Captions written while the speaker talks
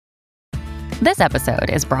This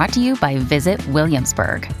episode is brought to you by Visit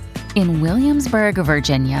Williamsburg. In Williamsburg,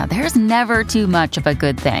 Virginia, there's never too much of a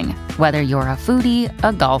good thing. Whether you're a foodie,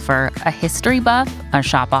 a golfer, a history buff, a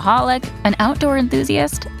shopaholic, an outdoor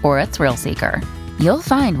enthusiast, or a thrill seeker, you'll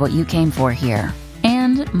find what you came for here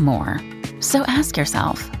and more. So ask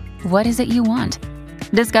yourself, what is it you want?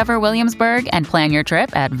 Discover Williamsburg and plan your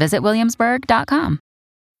trip at visitwilliamsburg.com.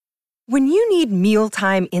 When you need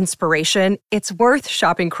mealtime inspiration, it's worth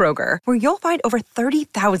shopping Kroger, where you'll find over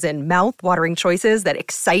 30,000 mouth-watering choices that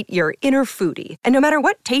excite your inner foodie. And no matter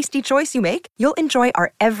what tasty choice you make, you'll enjoy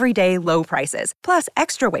our everyday low prices, plus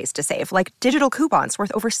extra ways to save, like digital coupons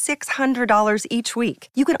worth over $600 each week.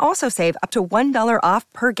 You can also save up to $1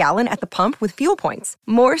 off per gallon at the pump with fuel points.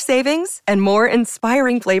 More savings and more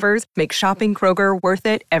inspiring flavors make shopping Kroger worth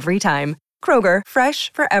it every time. Kroger,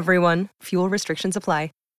 fresh for everyone. Fuel restrictions apply.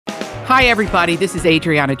 Hi, everybody. This is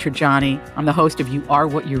Adriana Trajani. I'm the host of You Are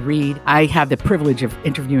What You Read. I have the privilege of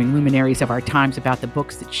interviewing luminaries of our times about the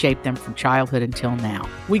books that shaped them from childhood until now.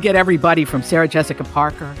 We get everybody from Sarah Jessica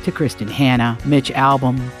Parker to Kristen Hanna, Mitch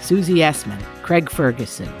Albom, Susie Essman, Craig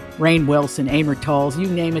Ferguson, Rainn Wilson, Amor Tolls, you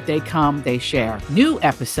name it, they come, they share. New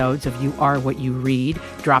episodes of You Are What You Read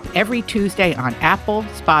drop every Tuesday on Apple,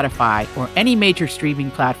 Spotify, or any major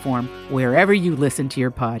streaming platform wherever you listen to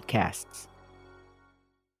your podcasts.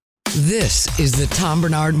 This is the Tom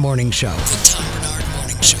Barnard Morning Show. The Tom Barnard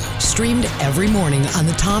Morning Show. Streamed every morning on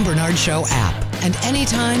the Tom Barnard Show app and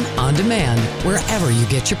anytime on demand wherever you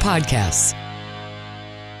get your podcasts.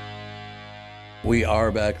 We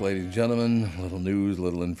are back, ladies and gentlemen. A little news, a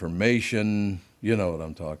little information. You know what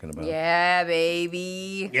I'm talking about. Yeah,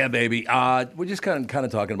 baby. Yeah, baby. We're just kind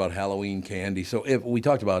of talking about Halloween candy. So if we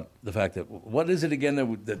talked about the fact that, what is it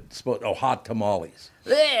again that's supposed, hot tamales.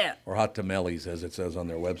 Yeah. Or hot tamales, as it says on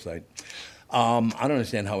their website. I don't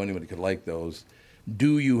understand how anybody could like those.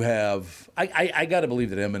 Do you have, I got to believe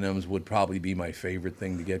that M&M's would probably be my favorite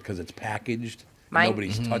thing to get because it's packaged.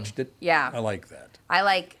 Nobody's touched it. Yeah. I like that. I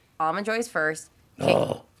like Almond Joys first,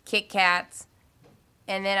 Kit Kats,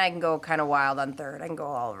 and then I can go kind of wild on third. I can go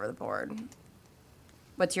all over the board.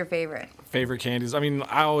 What's your favorite? Favorite candies? I mean,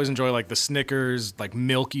 I always enjoy like the Snickers, like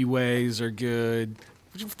Milky Ways are good.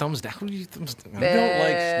 Would you thumbs down? Would you thumbs down? You don't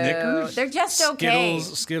like Snickers? They're just okay.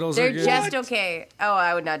 Skittles They're are good. just okay. Oh,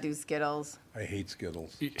 I would not do Skittles. I hate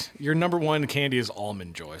Skittles. Your number one candy is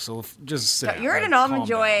Almond Joy, so just sit down. You're in an Almond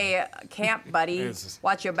Joy camp, buddy.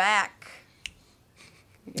 Watch your back.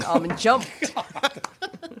 Almond jump.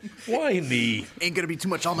 Why me? Ain't gonna be too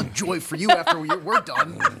much Almond Joy for you after we're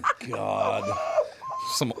done. Oh, God.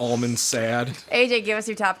 Some almond sad. AJ, give us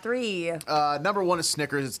your top three. Number one is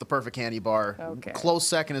Snickers. It's the perfect candy bar. Okay. Close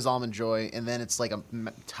second is Almond Joy, and then it's like a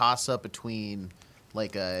toss-up between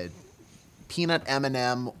like a peanut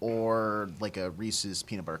M&M or like a Reese's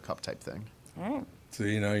peanut butter cup type thing. All right.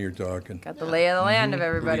 See, now you're talking. Got the lay of the land of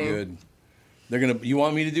everybody. Pretty good. You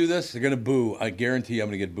want me to do this? They're gonna boo. I guarantee I'm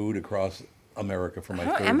gonna get booed across America for my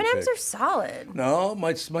third M&Ms pick. are solid. No,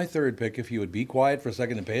 my third pick. If you would be quiet for a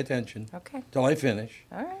second and pay attention. Okay. Till I finish.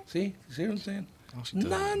 All right. See what I'm saying? she did.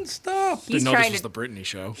 Non-stop. Didn't know this was the Britney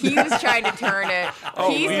show. He was trying to turn it.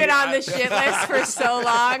 He's been on the shit list for so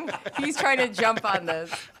long. He's trying to jump on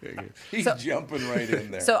this. He's jumping right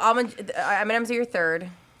in there. So M&Ms are your third.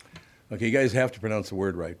 Okay, you guys have to pronounce the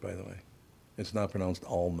word right, by the way. It's not pronounced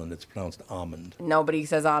almond. It's pronounced almond. Nobody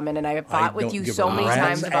says almond, and I've fought with you so many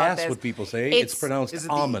times about this. That's what people say. It's pronounced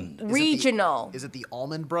almond. Regional. Is it the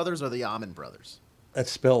Almond Brothers or the Almond Brothers?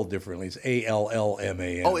 That's spelled differently. It's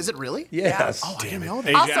Allman. Oh, is it really? Yes. Oh, I didn't know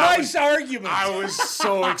that. Also, Nice argument. I was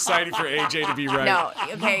so excited for AJ to be right. No,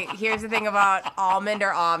 okay, here's the thing about almond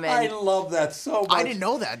or almond. I love that so much. I didn't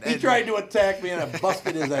know that. He tried to attack me and I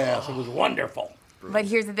busted his ass. It was wonderful. But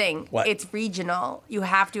here's the thing. What? It's regional. You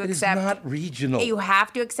have to accept. It's not regional. You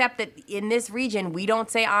have to accept that in this region, we don't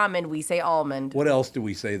say almond, we say almond. What else do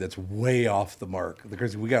we say that's way off the mark?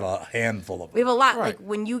 Because we got a handful of them. We have a lot. Right. Like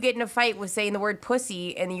when you get in a fight with saying the word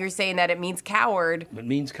pussy and you're saying that it means coward. It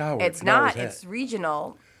means coward. It's not. It's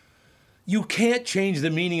regional. You can't change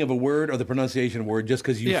the meaning of a word or the pronunciation of a word just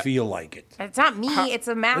because you feel like it. It's not me. It's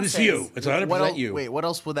a masses. It's you. It's 100% you. Wait, what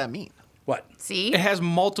else would that mean? What? See? It has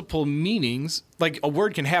multiple meanings. Like, a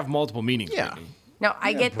word can have multiple meanings. Yeah. No,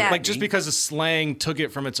 I get that. Like, just because the slang took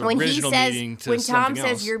it from its original meaning to something else. When Tom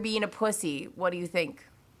says you're being a pussy, what do you think?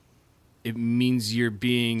 It means you're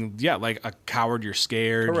being, like a coward, you're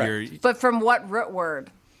scared. Correct. But from what root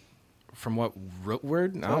word? From what root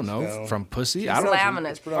word? I don't know. Touchdown. From pussy? I don't know.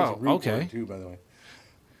 It's pronounced a root okay. word too, by the way.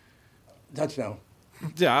 Touchdown.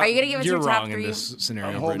 Yeah, Are you gonna give us you're your top wrong three? in this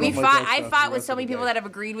scenario, holding Brittany. my I thoughts fought the with rest so of many the people day. that have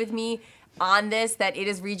agreed with me on this that it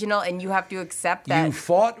is regional, and you have to accept that. You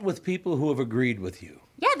fought with people who have agreed with you.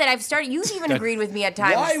 Yeah, that I've started. You've even agreed with me at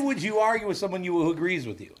times. Why would you argue with someone who agrees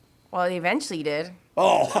with you? Well, they eventually did.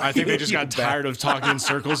 Oh, I think they just you got tired of talking in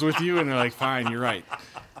circles with you, and they're like, "Fine, you're right."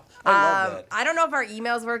 I love that. I don't know if our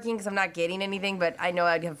email's working because I'm not getting anything, but I know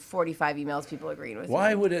I'd have 45 emails people agreeing with Why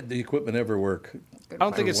me. would the equipment ever work? I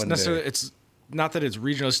don't think For it's one necessarily. day. It's not that it's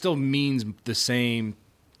regional. It still means the same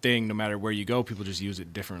thing no matter where you go. People just use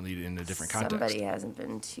it differently in a different context. Somebody hasn't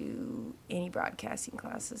been to any broadcasting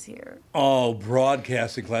classes here. Oh,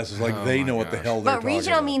 broadcasting classes, like they know what the hell they're But talking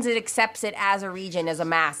regional about. means it accepts it as a region, as a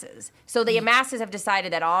masses. So the masses have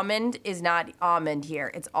decided that almond is not almond here;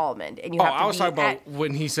 it's almond, and you Oh, have to I was be talking about at-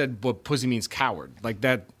 when he said what pussy means coward. Like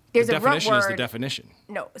that. There's the a root definition is the word. definition.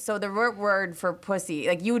 No, so the root word for pussy,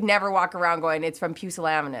 like you would never walk around going, "It's from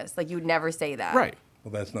pusillanimous." Like you would never say that. Right.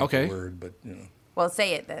 Well, that's not Okay. the word, but Well,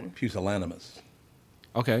 say it then. pusillanimous.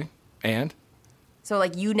 Okay. And So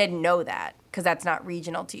like you didn't know that because that's not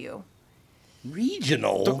regional to you.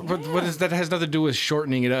 Regional. but what is that? Has nothing to do with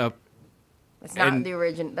shortening it up. It's not And- the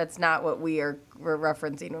origin. That's not what we're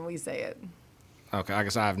referencing when we say it. Okay, I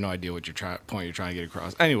guess I have no idea what point you're trying to get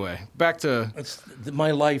across. Anyway, back to That's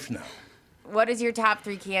my life now. What is your top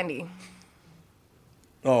 3 candy?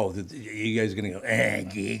 Oh, you guys are gonna go?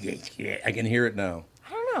 I can hear it now.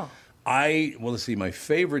 I don't know. Let's see. My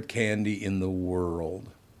favorite candy in the world.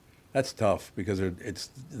 That's tough because it's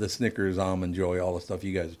the Snickers, Almond Joy, all the stuff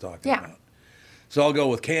you guys are talking Yeah. about. So I'll go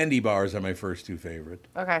with candy bars are my first 2 favorite.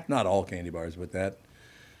 Okay. Not all candy bars, but that.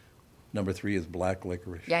 Number 3 is black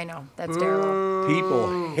licorice. Yeah, I know. That's terrible.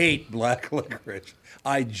 People hate black licorice.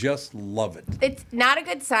 I just love it. It's not a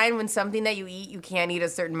good sign when something that you eat, you can't eat a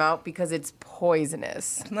certain amount because it's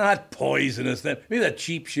poisonous. It's not poisonous. Maybe that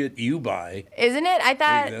cheap shit you buy. Isn't it? I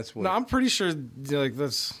thought. Maybe that's what. no. I'm pretty sure like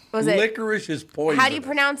that's Was it? Licorice is poisonous. How do you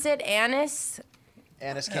pronounce it? Anise?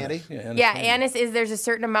 Anise candy. Yeah, Yeah, anise is. There's a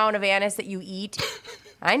certain amount of anise that you eat.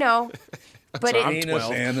 I know. But I'm it,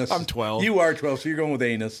 12. Anus. I'm 12. You are 12, so you're going with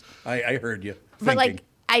anus. I heard you. but like, thinking.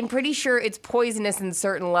 I'm pretty sure it's poisonous in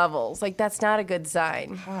certain levels. Like, that's not a good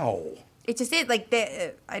sign. How? It just is. Like,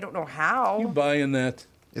 I don't know how. You buying that?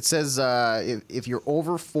 It says if you're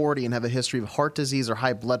over 40 and have a history of heart disease or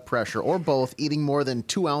high blood pressure or both, eating more than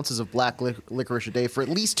 2 ounces of black licorice a day for at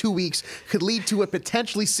least 2 weeks could lead to a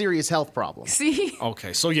potentially serious health problem. See?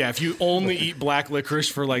 okay. So yeah, if you only eat black licorice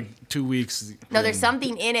for like 2 weeks, No, there's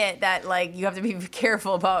something in it that, like, you have to be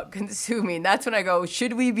careful about consuming. That's when I go,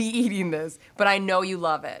 should we be eating this? But I know you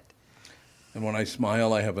love it. And when I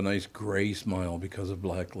smile, I have a nice gray smile because of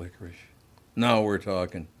black licorice. Now we're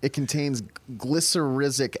talking. It contains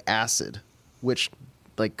glyceric acid, which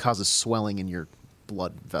like causes swelling in your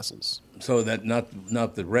blood vessels. So that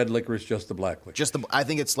not the red licorice, just the black licorice. I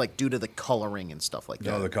think it's like due to the coloring and stuff like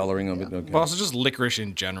that. No, the coloring of it. Okay. but also just licorice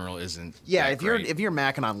in general isn't. Yeah, that if great. you're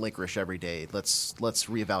macking on licorice every day, let's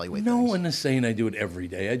reevaluate. No things. one is saying I do it every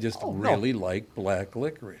day. I just really like black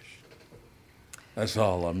licorice. That's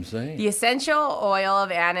all I'm saying. The essential oil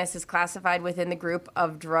of anise is classified within the group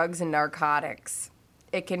of drugs and narcotics.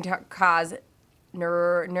 It can cause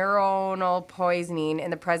neuronal poisoning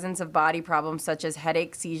in the presence of body problems such as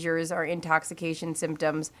headache, seizures, or intoxication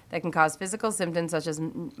symptoms that can cause physical symptoms such as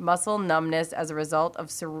muscle numbness as a result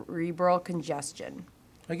of cerebral congestion.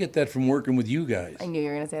 I get that from working with you guys. I knew you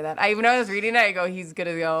were going to say that. Even though I was reading it, I go, he's going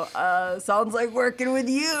to go, sounds like working with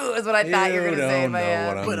you, is what I thought you were going to say in my head.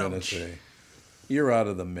 What I'm going to say. You're out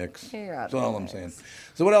of the mix. You're out of That's all the I'm mix. saying.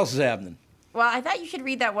 So what else is happening? Well, I thought you should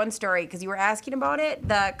read that one story because you were asking about it.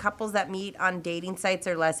 The couples that meet on dating sites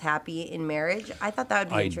are less happy in marriage. I thought that would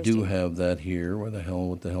be I interesting. do have that here. What the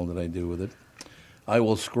hell did I do with it? I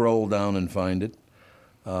will scroll down and find it.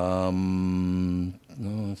 No,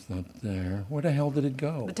 it's not there. Where the hell did it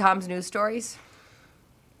go? The Tom's News Stories.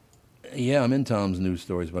 Yeah, I'm in Tom's news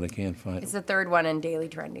stories, but I can't find It's it. the third one in Daily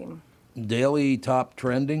Trending. Daily top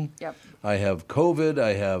trending. Yep. I have COVID,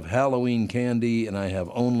 I have Halloween candy, and I have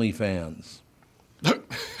OnlyFans.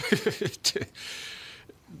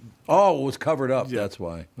 Oh, it was covered up. That's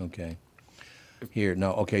why. Okay. Here,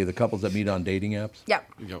 now, okay, the couples that meet on dating apps? Yep.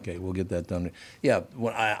 Okay, we'll get that done. Yeah,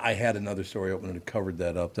 well, I had another story open and it covered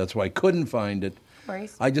that up. That's why I couldn't find it.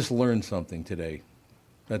 Worries. I just learned something today.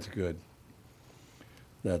 That's good.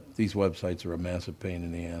 That these websites are a massive pain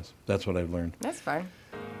in the ass. That's what I've learned. That's fine.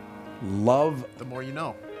 Love, The more you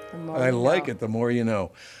know. The more I you like know. it, the more you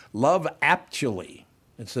know. Love Actually.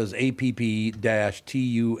 It says APP-TUALLY.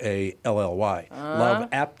 Love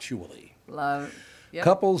Actually. Love. Yep.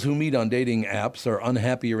 Couples who meet on dating apps are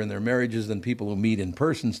unhappier in their marriages than people who meet in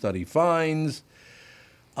person, study finds.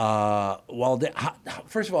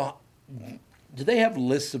 First of all, do they have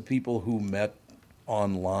lists of people who met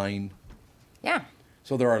online? Yeah.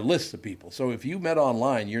 So there are lists of people. So if you met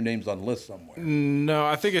online, your name's on a list somewhere. No,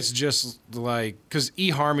 I think it's just like, because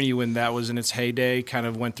eHarmony, when that was in its heyday, kind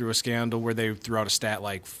of went through a scandal where they threw out a stat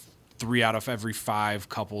like 3 out of every 5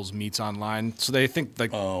 couples meets online. So they think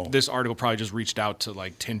like this article probably just reached out to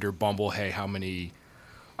like Tinder, Bumble. Hey, how many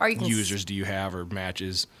users do you have or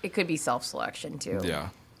matches? It could be self-selection too. Yeah.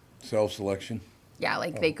 Self-selection? Yeah,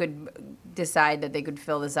 like they could decide that they could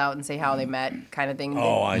fill this out and say how they met kind of thing.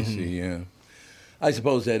 Oh, I see, yeah. I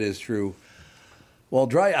suppose that is true. Well,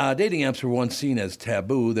 dating apps were once seen as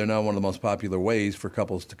taboo. They're now one of the most popular ways for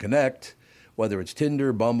couples to connect, whether it's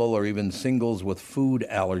Tinder, Bumble, or even singles with food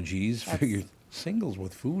allergies. Singles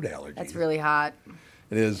with food allergies. That's really hot.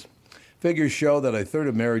 It is. Figures show that a third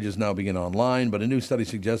of marriages now begin online, but a new study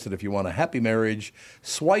suggests that if you want a happy marriage,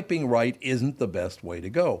 swiping right isn't the best way to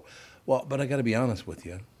go. Well, but I got to be honest with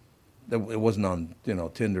you. It wasn't on,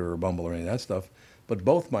 Tinder or Bumble or any of that stuff, but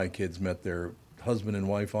both my kids met their husband and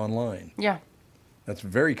wife online. Yeah. That's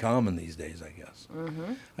very common these days, I guess.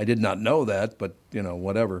 Mm-hmm. I did not know that, but,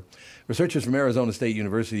 whatever. Researchers from Arizona State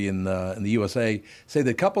University in the USA say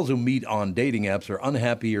that couples who meet on dating apps are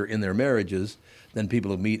unhappier in their marriages than people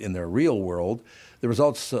who meet in their real world. The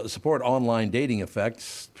results support online dating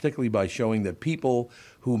effects, particularly by showing that people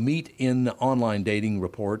who meet in online dating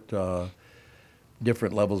report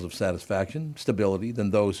different levels of satisfaction, stability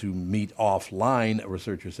than those who meet offline, a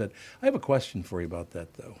researcher said. I have a question for you about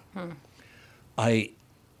that, though. I'm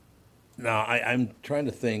trying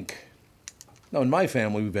to think. Now, in my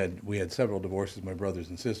family, we had several divorces, my brothers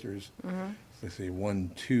and sisters. Mm-hmm. Let's see,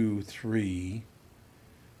 1, 2, 3,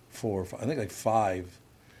 4, 5, I think like 5.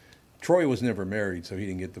 Troy was never married, so he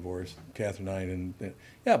didn't get divorced. Catherine and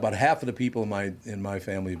I, about half of the people in my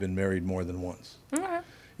family have been married more than once. Okay.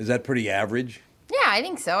 Is that pretty average? Yeah, I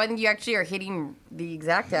think so. I think you actually are hitting the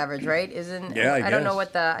exact average, right? Yeah, I don't know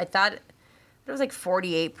guess. what I thought it was like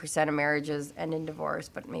 48% of marriages end in divorce,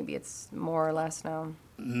 but maybe it's more or less now.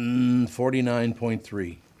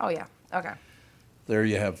 49.3. Oh, yeah. Okay. There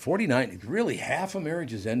you have 49. Really, half of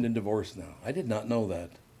marriages end in divorce now. I did not know that.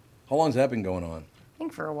 How long's that been going on? I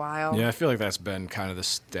think for a while. Yeah, I feel like that's been kind of the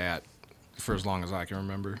stat for as long as I can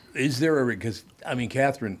remember. Is there because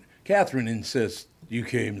Catherine insists you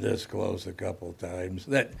came this close a couple of times.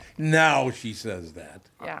 That now she says that.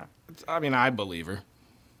 Yeah. I mean, I believe her.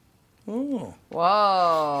 Oh.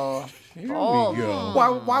 Whoa. Here we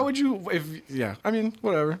go. Why would you? I mean,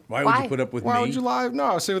 whatever. Why would you put up with Why me? would you lie?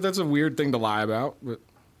 No, I say that's a weird thing to lie about, but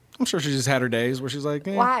I'm sure she just had her days where she's like,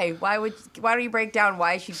 Why? Why don't you break down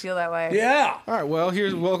why she'd feel that way? Yeah. All right, well,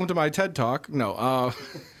 welcome to my TED Talk. No,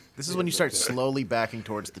 This is when you start slowly backing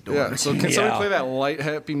towards the door. yeah. So can somebody play that light,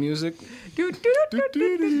 happy music?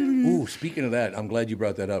 Ooh, speaking of that, I'm glad you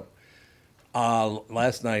brought that up.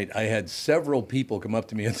 Last night, I had several people come up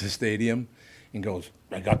to me at the stadium and goes,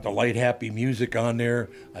 I got the light, happy music on there.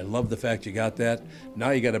 I love the fact you got that.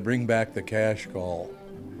 Now you got to bring back the cash call.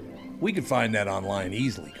 We could find that online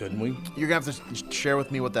easily, couldn't we? You're going to have to share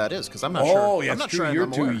with me what that is, because I'm not sure. Oh, yeah, I'm not true. sure You're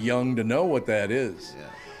I'm too aware. young to know what that is. Yeah.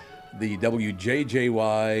 The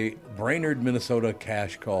WJJY Brainerd, Minnesota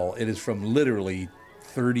cash call. It is from literally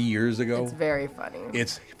 30 years ago. It's very funny.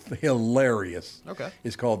 It's hilarious. Okay.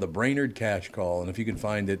 It's called the Brainerd Cash Call, and if you can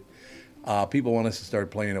find it, people want us to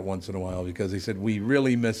start playing it once in a while because they said we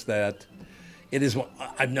really miss that. It is.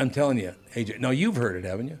 I'm telling you, AJ. No, you've heard it,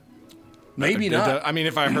 haven't you? Maybe not. I mean,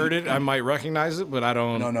 if I heard it, I might recognize it, but I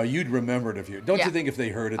don't. No, you'd remember it if you. Don't Yeah. you think if they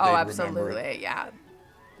heard it, Oh, they'd absolutely. remember it? Yeah.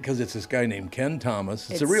 Because it's this guy named Ken Thomas.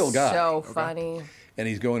 It's a real guy. So funny. And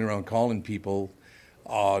he's going around calling people.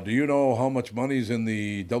 Do you know how much money's in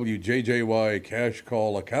the WJJY cash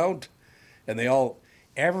call account? And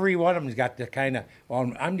every one of them's got the kind of,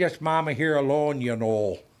 well, I'm just mama here alone, you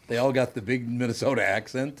know. They all got the big Minnesota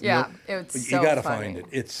accent. Yeah, you know? it's You so got to funny. find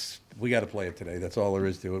it. We got to play it today. That's all there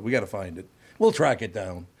is to it. We got to find it. We'll track it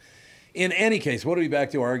down. In any case, what are we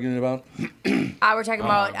back to arguing about? We're talking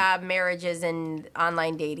about marriages and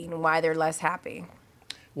online dating and why they're less happy.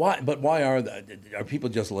 Why? But why are people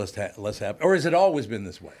just less happy? Or has it always been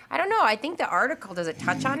this way? I don't know. I think the article, does it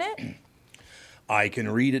touch on it? I can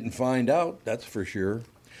read it and find out, that's for sure.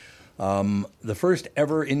 The first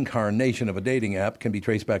ever incarnation of a dating app can be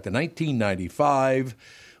traced back to 1995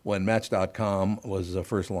 when Match.com was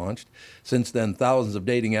first launched. Since then, thousands of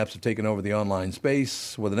dating apps have taken over the online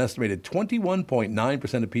space, with an estimated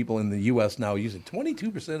 21.9% of people in the U.S. now use it.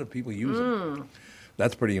 22% of people use it.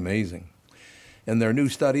 That's pretty amazing. In their new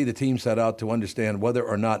study, the team set out to understand whether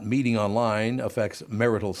or not meeting online affects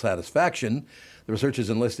marital satisfaction. The researchers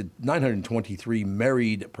enlisted 923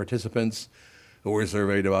 married participants who were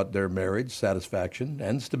surveyed about their marriage satisfaction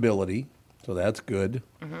and stability. So that's good.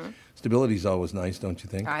 Stability is always nice, don't you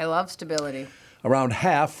think? I love stability. Around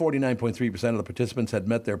half, 49.3% of the participants had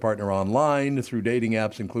met their partner online through dating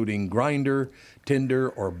apps including Grindr, Tinder,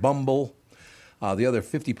 or Bumble. The other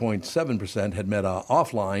 50.7% had met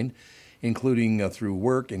offline, including through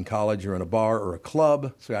work, in college, or in a bar or a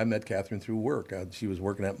club. So I met Catherine through work. She was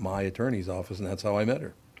working at my attorney's office, and that's how I met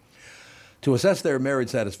her. To assess their marriage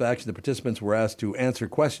satisfaction, the participants were asked to answer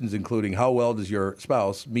questions including how well does your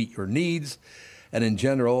spouse meet your needs, and in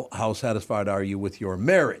general, how satisfied are you with your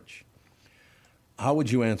marriage? How would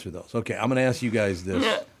you answer those? Okay, I'm going to ask you guys this.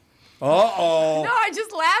 Uh-oh. No, I'm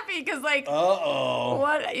just laughing because, like,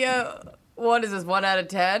 what is this, 1 out of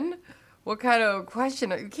 10? What kind of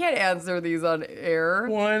question? You can't answer these on air.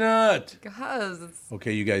 Why not? Because it's...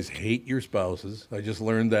 Okay, you guys hate your spouses. I just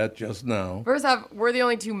learned that just now. First off, we're the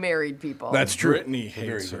only two married people. That's true. Brittany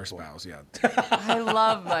hates her spouse, yeah. I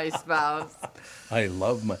love my spouse. I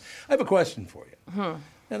have a question for you.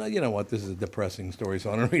 And you know what? This is a depressing story,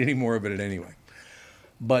 so I don't read any more of it anyway.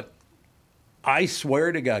 But I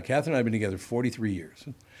swear to God, Catherine and I have been together 43 years.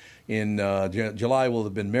 In July, we'll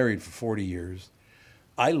have been married for 40 years.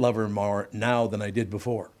 I love her more now than I did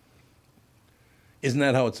before. Isn't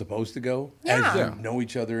that how it's supposed to go? Yeah. As you know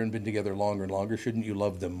each other and been together longer and longer, shouldn't you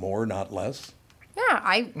love them more, not less?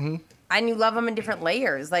 Yeah, and you love them in different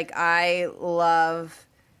layers. Like I love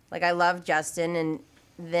Justin, and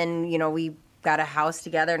then we got a house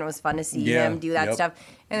together, and it was fun to see him do that stuff.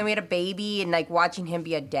 And then we had a baby, and like watching him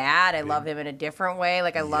be a dad, I love him in a different way.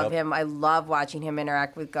 Like I love him. I love watching him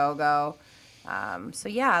interact with Gogo. So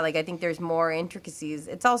yeah, like I think there's more intricacies.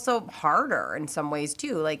 It's also harder in some ways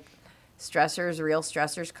too. Like real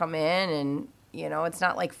stressors come in, and it's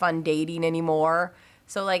not like fun dating anymore.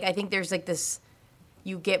 So like I think there's like this,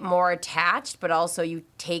 you get more attached, but also you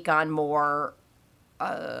take on more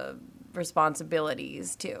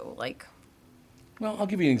responsibilities too. Like, well, I'll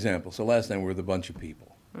give you an example. So last night we were with a bunch of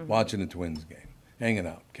people watching the Twins game, hanging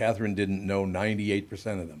out. Catherine didn't know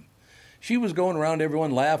 98% of them. She was going around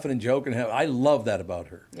everyone laughing and joking. I love that about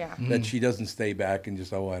her. Yeah. That she doesn't stay back and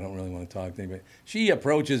just, I don't really want to talk to anybody. She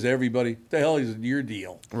approaches everybody. What the hell is your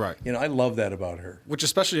deal? Right. I love that about her. Which,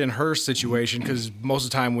 especially in her situation, because most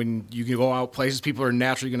of the time when you can go out places, people are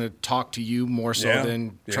naturally going to talk to you more so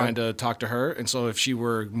than trying to talk to her. And so if she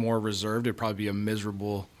were more reserved, it'd probably be a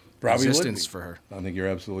miserable existence for her. I think you're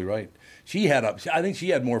absolutely right. I think she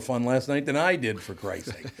had more fun last night than I did, for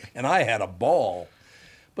Christ's sake. And I had a ball.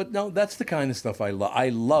 But no, that's the kind of stuff I love. I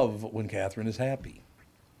love when Catherine is happy.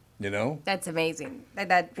 That's amazing.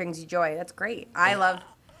 That brings you joy. That's great. I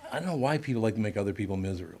don't know why people like to make other people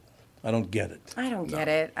miserable. I don't get it. I don't get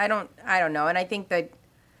it. I don't know. And I think that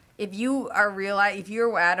if you're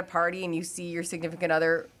at a party and you see your significant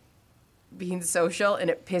other being social and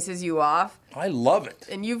it pisses you off, I love it.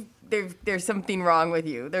 And there's something wrong with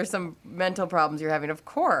you. There's some mental problems you're having. Of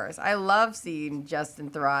course. I love seeing Justin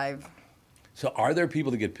thrive. So are there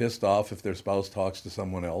people that get pissed off if their spouse talks to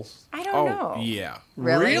someone else? I don't know. Yeah.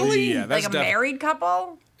 Really? Yeah, like a married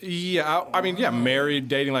couple? Yeah, I mean, married,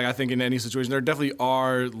 dating, like I think in any situation, there definitely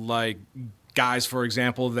are like guys, for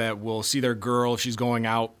example, that will see their girl if she's going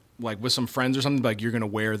out like with some friends or something, like you're going to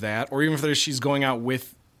wear that. Or even if she's going out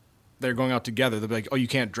they're going out together, they'll be like, oh, you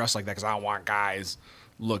can't dress like that because I don't want guys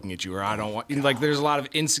looking at you, or I don't want, like there's a lot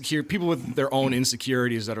of people with their own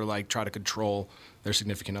insecurities that are like try to control their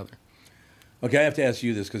significant other. Okay, I have to ask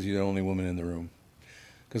you this because you're the only woman in the room.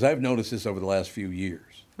 Because I've noticed this over the last few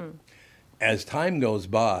years. As time goes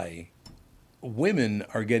by, women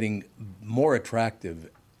are getting more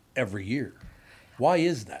attractive every year. Why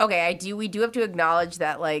is that? Okay, we do have to acknowledge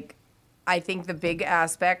that, like, I think the big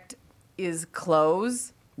aspect is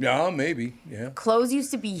clothes. Yeah, maybe, yeah. Clothes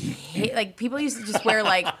used to be, like, people used to just wear,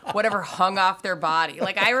 like, whatever hung off their body.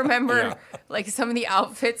 Like, I remember, like, some of the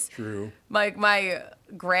outfits. True. Like, my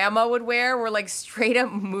grandma would wear were, like, straight up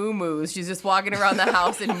muumuus. She's just walking around the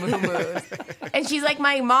house in muumuus. And she's, like,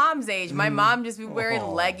 my mom's age. My mom just be wearing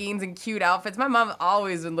leggings and cute outfits. My mom's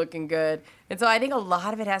always been looking good. And so I think a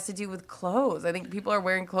lot of it has to do with clothes. I think people are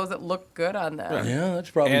wearing clothes that look good on them. Yeah, that's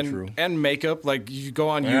probably true. And makeup. Like, you go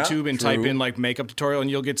on YouTube and type in, like, makeup tutorial,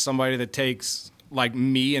 and you'll get somebody that takes, like,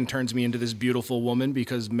 me and turns me into this beautiful woman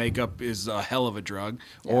because makeup is a hell of a drug.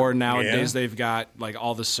 Yeah. Or nowadays they've got, like,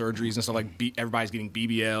 all the surgeries and stuff. Like, everybody's getting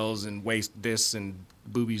BBLs and waist this and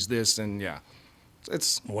boobies this and,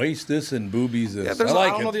 It's waist this and boobies this. Yeah, I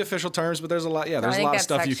don't know the official terms, but there's a lot. Yeah, there's a lot of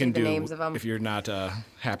stuff you can do if you're not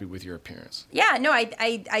happy with your appearance. Yeah, no,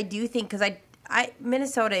 I do think because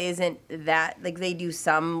Minnesota isn't that like they do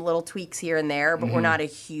some little tweaks here and there, but we're not a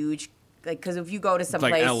huge because if you go to some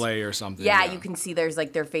place like LA or something, you can see there's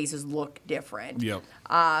like their faces look different. Yep.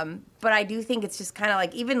 But I do think it's just kind of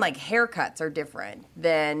like even like haircuts are different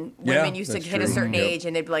than women used to hit a certain age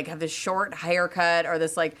and they'd like have this short haircut or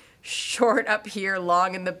this like short up here,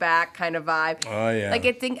 long in the back kind of vibe. Oh yeah. Like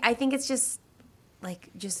I think it's just like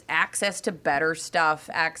just access to better stuff,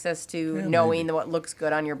 access to knowing what looks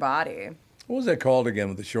good on your body. What was that called again?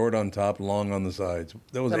 With the short on top, long on the sides.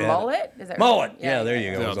 That was the mullet. Is that mullet? Right? Yeah, there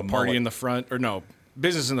you go. It was a party mullet. in the front, or no,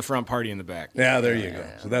 business in the front, party in the back. Yeah, there you go.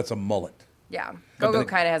 So that's a mullet. Yeah, Go-Go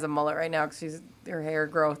kind of has a mullet right now because her hair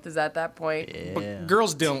growth is at that point. Yeah. But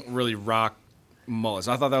girls don't really rock mullets.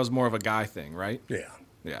 I thought that was more of a guy thing, right? Yeah.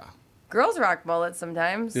 Yeah. Girls rock mullets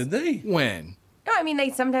sometimes. Did they? When? No, I mean they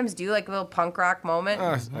sometimes do like a little punk rock moment.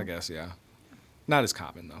 I guess, yeah. Not as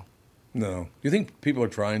common though. No. Do you think people are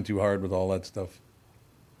trying too hard with all that stuff?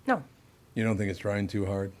 No. You don't think it's trying too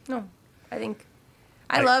hard? No. I think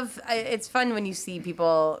it's fun when you see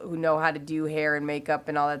people who know how to do hair and makeup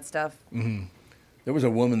and all that stuff. Mm-hmm. There was a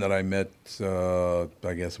woman that I met,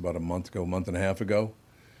 I guess about a month and a half ago.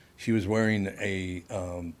 She was wearing a,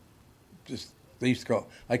 they used to call,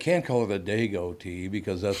 I can't call it a Dago tee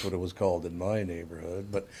because that's what it was called in my neighborhood.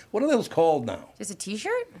 But what are those called now? Just a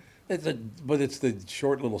T-shirt? But it's the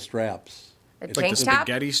short little straps. It's Like tank the top?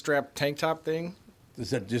 spaghetti strap tank top thing?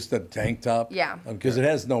 Is that just a tank top? Yeah. Because it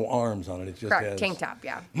has no arms on it. It just Correct. has. Tank top,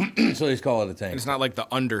 yeah. So they just call it a tank. And it's not like the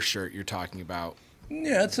undershirt you're talking about.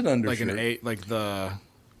 Yeah, it's an undershirt. Like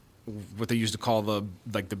what they used to call the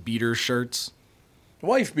beater shirts.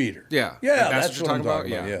 Wife beater. Yeah. Yeah, Like that's what you're talking about.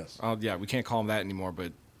 Yeah. Yes. Yeah, we can't call them that anymore,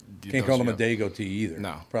 but Can't call them a Dago tee either.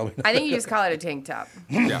 No. Probably not. I think you just call it a tank top.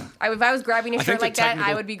 Yeah. If I was grabbing a I think shirt like the that, I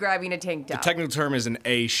technical- would be grabbing a tank The top. technical term is an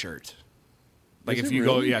A shirt. Like Is if it you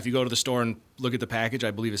really? if you go to the store and look at the package, I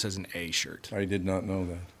believe it says an A shirt. I did not know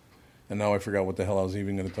that. And now I forgot what the hell I was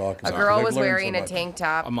even going to talk A about. girl 'cause I've was learned wearing so a much. tank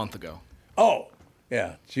top. A month ago. Oh,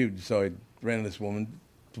 yeah. So I ran into this woman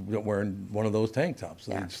wearing one of those tank tops,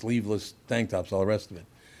 Yeah. sleeveless tank tops, all the rest of it.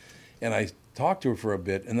 And I talked to her for a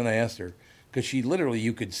bit, and then I asked her, because she literally,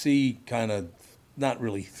 you could see kind of, not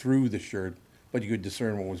really through the shirt, but you could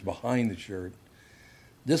discern what was behind the shirt.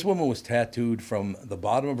 This woman was tattooed from the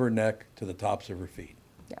bottom of her neck to the tops of her feet.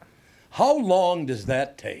 Yeah. How long does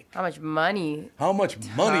that take? How much money? How much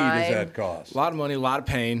money does Time. that cost? A lot of money, a lot of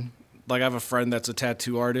pain. Like I have a friend that's a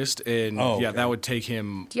tattoo artist, and okay. that would take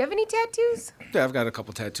him. Do you have any tattoos? Yeah, I've got a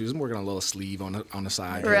couple tattoos. I'm working on a little sleeve on the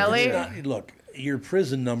side. Really? It's not- look, your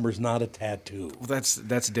prison number's not a tattoo. Well, that's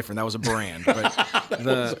different. That was a brand, but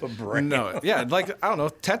was a brand. No, yeah, like I don't know.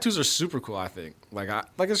 Tattoos are super cool. I think. Like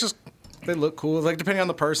it's just they look cool. Like depending on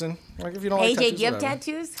the person. Like if you don't like AJ, tattoos, do you have whatever.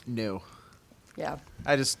 tattoos? No. Yeah.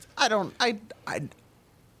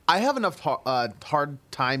 I have enough hard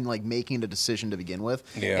time like making a decision to begin with.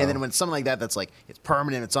 Yeah. And then when something like that's like it's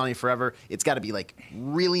permanent, it's on you forever, it's got to be like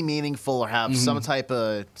really meaningful or have some type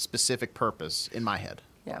of specific purpose in my head.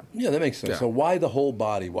 Yeah. Yeah, that makes sense. Yeah. So why the whole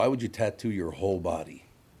body? Why would you tattoo your whole body?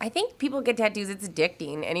 I think people get tattoos. It's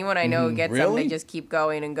addicting. Anyone I know who gets them, Really? they just keep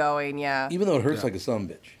going and going. Yeah. Even though it hurts like a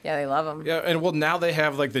sumbitch. Yeah, they love them. Yeah, and well now they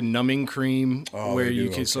have like the numbing cream Oh, where they you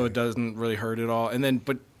do, can so okay. it doesn't really hurt at all. And then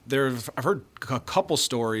but I've heard a couple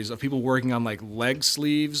stories of people working on like leg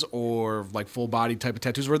sleeves or like full body type of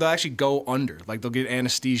tattoos where they'll actually go under. Like they'll get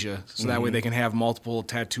anesthesia so that way they can have multiple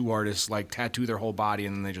tattoo artists like tattoo their whole body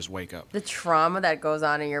and then they just wake up. The trauma that goes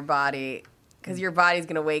on in your body, because your body's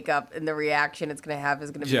going to wake up and the reaction it's going to have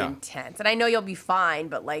is going to be Yeah. intense. And I know you'll be fine,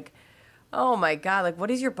 but like, oh my God, like what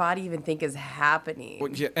does your body even think is happening?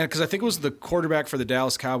 Well, yeah, because I think it was the quarterback for the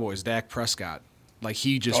Dallas Cowboys, Dak Prescott. Like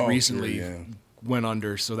he just recently sure, yeah. went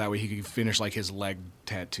under so that way he could finish like his leg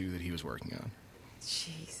tattoo that he was working on.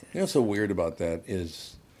 Jesus. You know what's so weird about that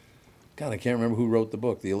is, God, I can't remember who wrote the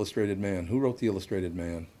book, The Illustrated Man. Who wrote The Illustrated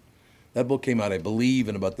Man? That book came out, I believe,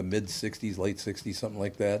 in about the mid-'60s, late 60s, something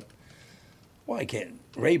like that. Why can't...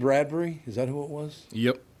 Ray Bradbury? Is that who it was?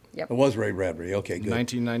 Yep. Yep. It was Ray Bradbury. Okay, good.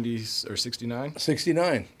 1990s or 69.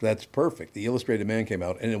 69. That's perfect. The Illustrated Man came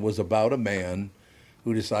out, and it was about a man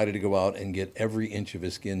who decided to go out and get every inch of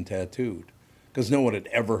his skin tattooed because no one had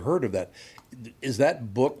ever heard of that. Is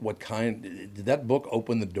that book did that book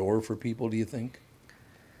open the door for people, do you think?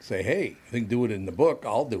 Say, hey, if you can do it in the book,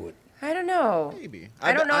 I'll do it. I don't know. Maybe.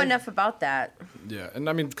 I don't know enough about that. Yeah, and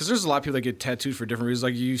I mean, because there's a lot of people that get tattooed for different reasons.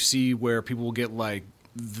 Like you see where people will get like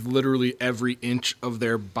literally every inch of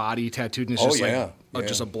their body tattooed, and it's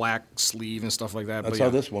just a black sleeve and stuff like that. That's how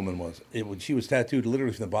this woman was. She was tattooed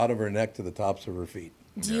literally from the bottom of her neck to the tops of her feet.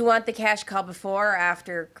 Do you want the cash call before or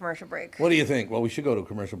after commercial break? What do you think? Well, we should go to a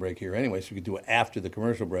commercial break here anyway, so we could do it after the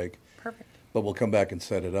commercial break. Perfect. But we'll come back and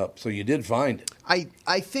set it up. So you did find it. I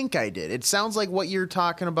think I did. It sounds like what you're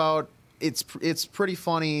talking about. It's pretty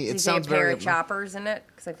funny. Did it sounds a pair very of choppers in it?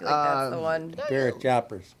 Because I feel like that's the one. Pair of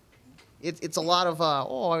choppers. It's a lot of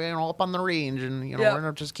up on the range, and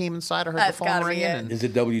I just came inside. I heard the phone ringing. And is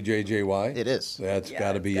it WJJY? It is. That's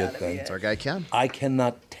got to be it then. It's our guy Ken. I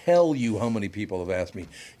cannot tell you how many people have asked me.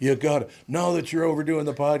 Now that you're overdoing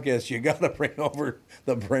the podcast, you got to bring over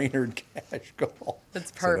the Barnard cash call.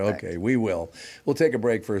 That's perfect. Okay, we will. We'll take a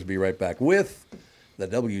break first. Be right back with the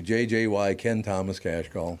WJJY Ken Thomas cash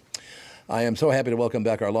call. I am so happy to welcome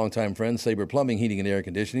back our longtime friend, Sabre Plumbing, Heating, and Air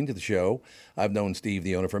Conditioning, to the show. I've known Steve,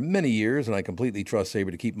 the owner, for many years, and I completely trust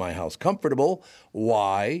Sabre to keep my house comfortable.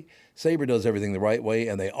 Why? Sabre does everything the right way,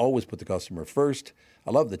 and they always put the customer first.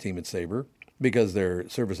 I love the team at Sabre because their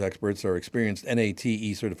service experts are experienced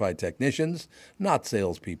NATE certified technicians, not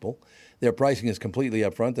salespeople. Their pricing is completely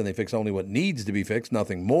upfront, and they fix only what needs to be fixed,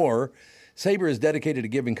 nothing more. Sabre is dedicated to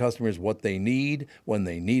giving customers what they need when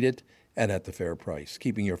they need it, and at the fair price,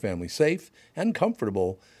 keeping your family safe and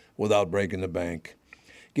comfortable without breaking the bank.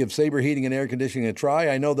 Give Sabre Heating and Air Conditioning a try.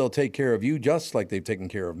 I know they'll take care of you just like they've taken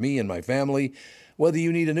care of me and my family. Whether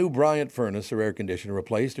you need a new Bryant furnace or air conditioner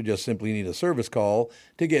replaced or just simply need a service call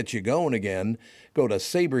to get you going again, go to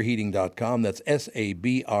saberheating.com. That's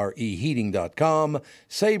SABRE heating.com.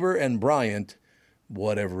 Sabre and Bryant,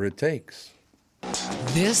 whatever it takes.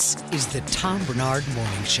 This is the Tom Barnard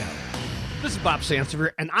Morning Show. This is Bob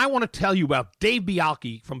Sansevier, and I want to tell you about Dave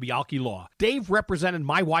Bialke from Bialke Law. Dave represented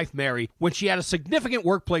my wife, Mary, when she had a significant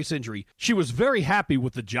workplace injury. She was very happy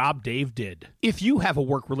with the job Dave did. If you have a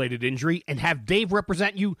work-related injury and have Dave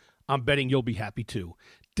represent you, I'm betting you'll be happy too.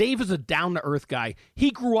 Dave is a down-to-earth guy. He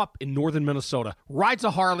grew up in northern Minnesota, rides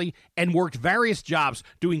a Harley, and worked various jobs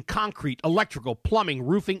doing concrete, electrical, plumbing,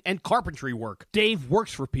 roofing, and carpentry work. Dave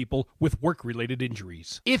works for people with work-related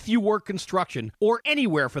injuries. If you work construction, or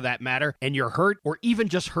anywhere for that matter, and you're hurt or even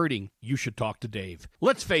just hurting, you should talk to Dave.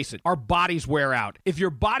 Let's face it, our bodies wear out. If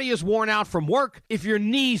your body is worn out from work, if your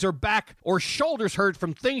knees or back or shoulders hurt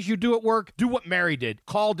from things you do at work, do what Mary did.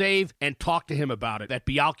 Call Dave and talk to him about it at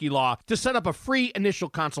Bialke Law to set up a free initial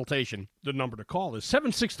consultation. The number to call is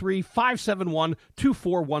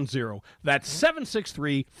 763-571-2410. That's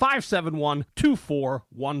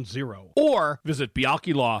 763-571-2410. Or visit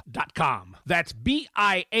bialkelaw.com. That's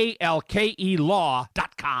BIALKE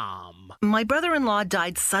law.com. My brother-in-law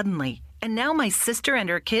died suddenly, and now my sister and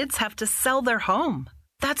her kids have to sell their home.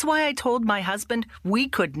 That's why I told my husband we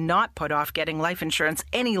could not put off getting life insurance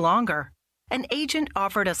any longer. An agent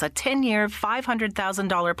offered us a 10-year,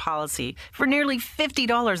 $500,000 policy for nearly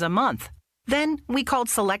 $50 a month. Then we called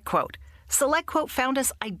SelectQuote. SelectQuote found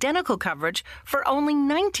us identical coverage for only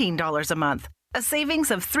 $19 a month, a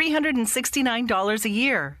savings of $369 a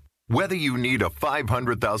year. Whether you need a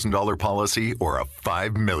 $500,000 policy or a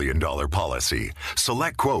 $5 million policy,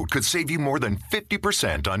 SelectQuote could save you more than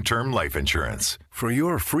 50% on term life insurance. For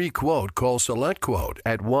your free quote, call SelectQuote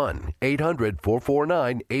at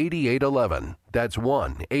 1-800-449-8811. That's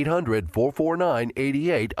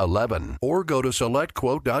 1-800-449-8811. Or go to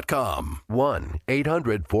SelectQuote.com.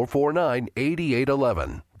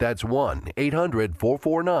 1-800-449-8811. That's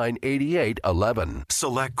 1-800-449-8811.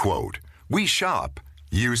 SelectQuote. We shop.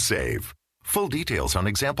 You save. Full details on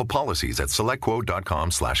example policies at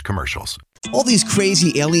selectquote.com/commercials. All these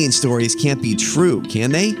crazy alien stories can't be true,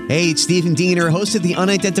 can they? Hey, it's Stephen Diener, host of the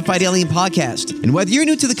Unidentified Alien Podcast. And whether you're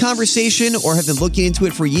new to the conversation or have been looking into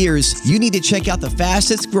it for years, you need to check out the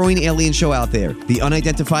fastest growing alien show out there, the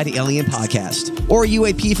Unidentified Alien Podcast, or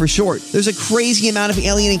UAP for short. There's a crazy amount of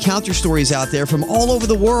alien encounter stories out there from all over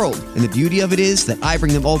the world. And the beauty of it is that I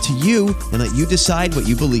bring them all to you and let you decide what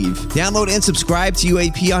you believe. Download and subscribe to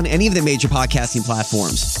UAP on any of the major podcasting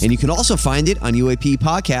platforms. And you can also find it on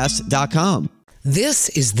UAPpodcast.com. This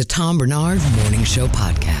is the Tom Barnard Morning Show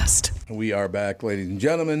podcast. We are back, ladies and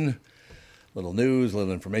gentlemen. Little news,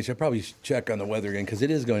 little information. I probably should check on the weather again because it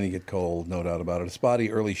is going to get cold, no doubt about it. A spotty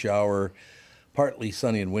early shower, partly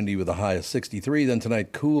sunny and windy with a high of 63. Then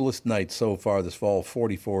tonight, coolest night so far this fall,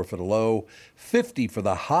 44 for the low, 50 for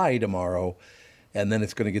the high tomorrow. And then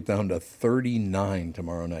it's going to get down to 39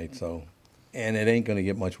 tomorrow night. And it ain't going to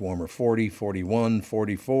get much warmer. 40, 41,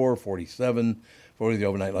 44, 47. 40 the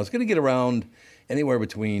overnight low. It's going to get around anywhere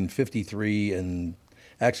between 53 and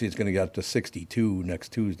actually it's going to get up to 62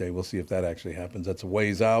 next Tuesday. We'll see if that actually happens. That's a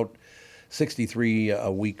ways out. 63 a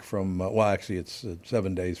week from, well, actually, it's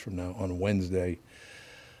 7 days from now on Wednesday.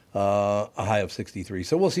 A high of 63.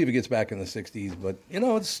 So we'll see if it gets back in the 60s. But,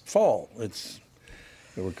 it's fall.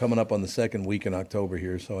 We're coming up on the second week in October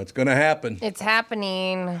here, so it's going to happen. It's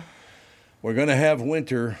happening. We're going to have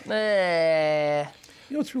winter. Ugh.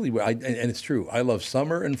 It's really weird. And it's true. I love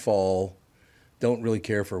summer and fall. Don't really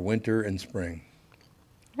care for winter and spring.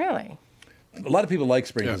 Really? A lot of people like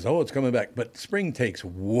spring because, it's coming back. But spring takes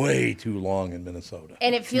way too long in Minnesota.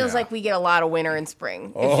 And it feels like we get a lot of winter in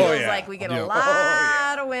spring. It feels like we get a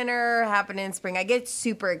lot of winter happening in spring. I get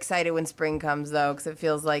super excited when spring comes, though, because it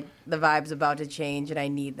feels like the vibe's about to change, and I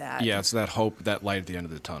need that. Yeah, it's that hope, that light at the end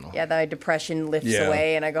of the tunnel. Yeah, my depression lifts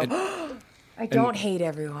away, and I go, I don't hate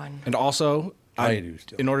everyone. And also, I do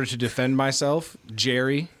still. In order to defend myself,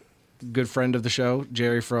 Jerry, good friend of the show,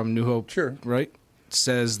 Jerry from New Hope, right,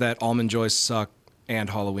 says that Almond Joys suck and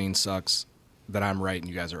Halloween sucks, that I'm right and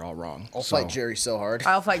you guys are all wrong. I'll fight Jerry so hard.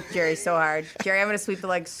 I'll fight Jerry so hard. Jerry, I'm going to sweep the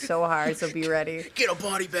legs so hard, so be ready. Get a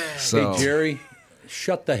body bag. Hey, Jerry,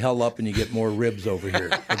 shut the hell up and you get more ribs over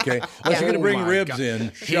here, okay? Unless you're going to bring ribs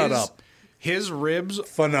in, shut up. His ribs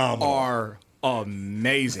phenomenal are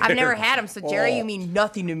amazing. I've never had them, so Jerry, you mean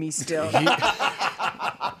nothing to me still.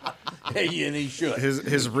 Hey, and he should.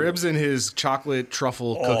 His ribs and his chocolate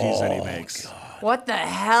truffle cookies that he makes. God. What the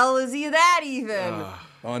hell is that even?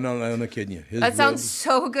 No, I'm not kidding you. That sounds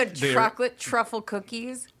so good. Chocolate truffle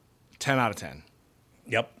cookies. 10 out of 10.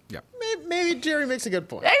 Yep. Maybe Jerry makes a good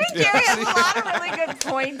point. Maybe Jerry has a lot of really good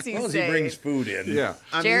points, you say. He brings food in. Yeah.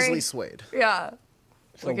 I'm Jerry, easily swayed. Yeah.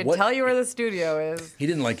 So we can tell you where the studio is. He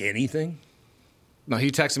didn't like anything? No, he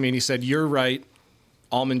texted me and he said, "You're right.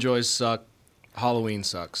 Almond Joys suck. Halloween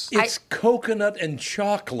sucks." It's coconut and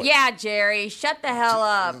chocolate. Yeah, Jerry, shut the hell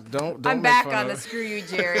up. Don't I'm make back fun on of the screw you,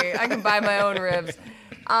 Jerry. I can buy my own ribs.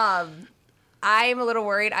 I'm a little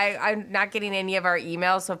worried. I'm not getting any of our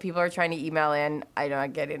emails, so if people are trying to email in, I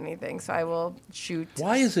don't get anything, so I will shoot.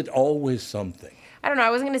 Why is it always something? I don't know.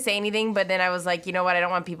 I wasn't going to say anything, but then I was like, you know what? I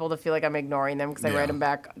don't want people to feel like I'm ignoring them because I write them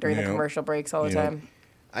back during the commercial breaks all the time.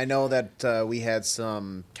 I know that we had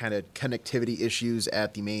some kind of connectivity issues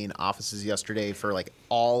at the main offices yesterday for like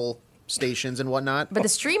all stations and whatnot. But the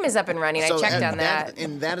stream is up and running. So, I checked and on that.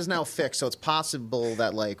 And that is now fixed, so it's possible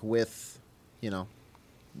that like with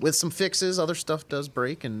some fixes, other stuff does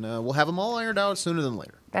break, and we'll have them all ironed out sooner than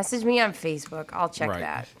later. Message me on Facebook. I'll check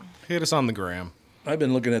that. Hit us on the gram. I've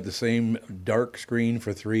been looking at the same dark screen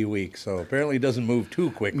for 3 weeks, so apparently it doesn't move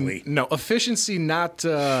too quickly. No, efficiency not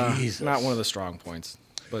one of the strong points,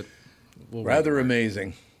 but rather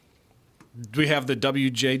amazing. Do we have the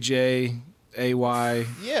WJJAY? Yeah,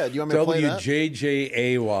 do you want me to play that?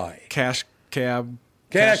 WJJAY. Cash cab.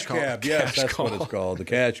 Cash cab, yes, cash that's call. what it's called. The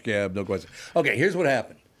cash cab, no question. Okay, here's what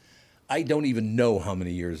happened. I don't even know how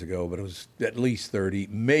many years ago, but it was at least 30,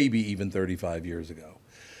 maybe even 35 years ago.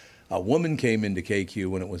 A woman came into KQ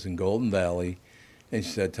when it was in Golden Valley, and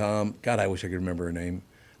she said, "Tom, God, I wish I could remember her name.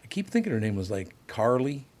 I keep thinking her name was like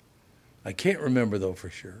Carly. I can't remember, though, for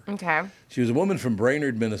sure." Okay. She was a woman from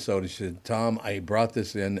Brainerd, Minnesota. She said, "Tom, I brought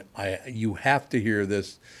this in. You have to hear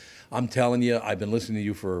this. I'm telling you, I've been listening to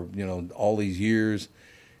you for, all these years,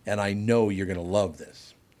 and I know you're going to love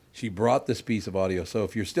this." She brought this piece of audio. So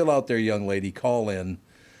if you're still out there, young lady, call in.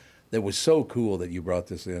 That was so cool that you brought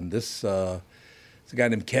this in. It's a guy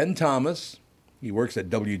named Ken Thomas. He works at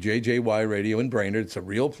WJJY Radio in Brainerd. It's a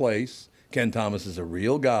real place. Ken Thomas is a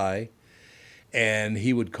real guy. And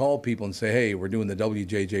he would call people and say, "Hey, we're doing the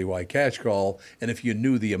WJJY cash call, and if you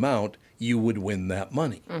knew the amount, you would win that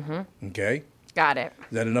money." Mm-hmm. Okay? Got it.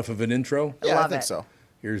 Is that enough of an intro? Yeah, I think so.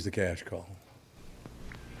 Here's the cash call.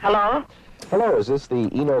 Hello? Hello, is this the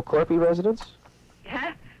Eno Corpy residence?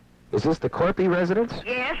 Huh? Is this the Corpy residence?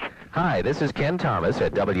 Yes. Hi, this is Ken Thomas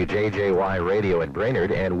at WJJY Radio in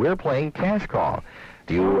Brainerd, and we're playing Cash Call.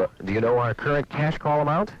 Do you know our current cash call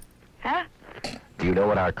amount? Huh? Do you know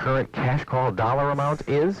what our current cash call dollar amount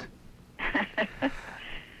is?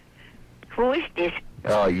 Who is this?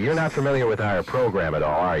 Oh, you're not familiar with our program at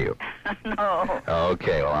all, are you? No.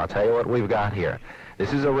 Okay, well, I'll tell you what we've got here.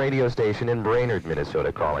 This is a radio station in Brainerd,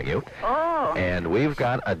 Minnesota calling you. Oh. And we've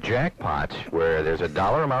got a jackpot where there's a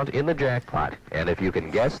dollar amount in the jackpot. And if you can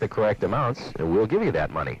guess the correct amounts, we'll give you that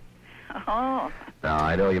money. Oh. Now,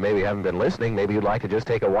 I know you maybe haven't been listening. Maybe you'd like to just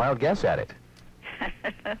take a wild guess at it.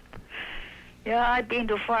 Yeah, I've been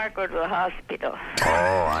to Fargo to the hospital. Oh,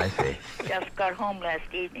 I see. Just got home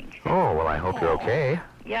last evening. Oh, well, I hope you're okay.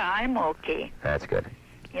 Yeah, I'm okay. That's good.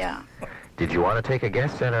 Yeah. Did you want to take a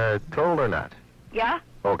guess at a total or not? Yeah?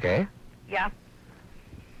 Okay. Yeah.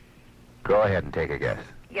 Go ahead and take a guess.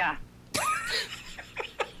 Yeah.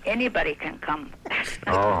 Anybody can come.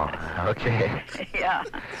 Oh, okay. Yeah.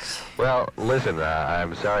 Well, listen,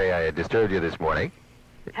 I'm sorry I disturbed you this morning.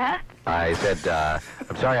 Huh? I said,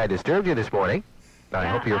 I'm sorry I disturbed you this morning. I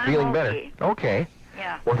hope you're feeling okay. better. Okay.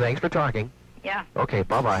 Yeah. Well, thanks for talking. Yeah. Okay,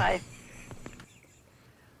 bye-bye. Bye.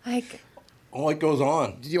 Like, Oh, it goes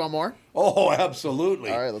on. Did you want more? Oh,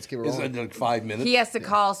 absolutely. All right, let's keep it Is rolling. it like 5 minutes? he has to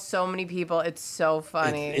call so many people. It's so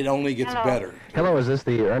funny. It only gets Hello. better. Hello, is this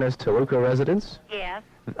the Ernest Taluka residence? Yes.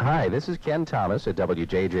 Hi, this is Ken Thomas at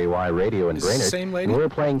WJJY Radio in Is this the Brainerd. same lady? And we're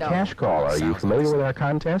playing No. Cash Call. Are you familiar with our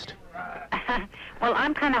contest? Well,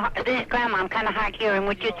 I'm kind of, Grandma, I'm kind of hard hearing.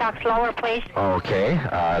 Would you talk slower, please? Okay,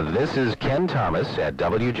 this is Ken Thomas at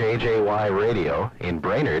WJJY Radio in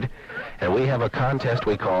Brainerd, and we have a contest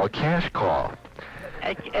we call Cash Call.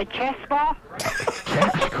 A chess ball?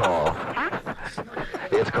 Cash Call. Huh?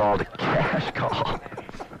 It's called Cash Call.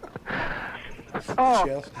 Oh,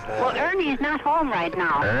 Chest ball. well, Ernie's not home right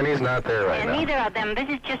now. Ernie's not there right And now. neither of them. This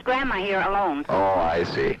is just Grandma here alone. Oh, I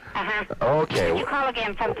see. Uh-huh. Okay, Would you call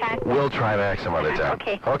again sometime? we'll try back some other time.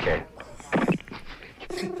 Okay. Okay.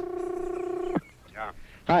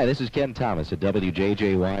 Hi, this is Ken Thomas at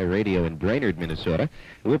WJJY Radio in Brainerd, Minnesota.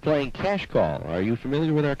 We're playing Cash Call. Are you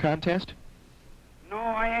familiar with our contest? No,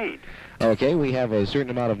 I ain't. Okay, we have a certain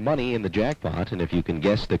amount of money in the jackpot, and if you can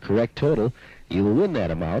guess the correct total, you'll win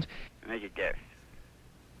that amount. Make a guess.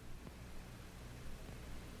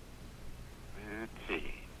 Let's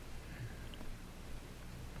see.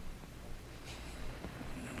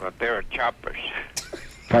 But there are choppers.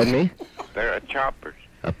 Pardon me? There are choppers.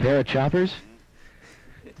 A pair of choppers?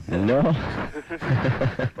 No.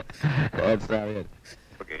 That's not it.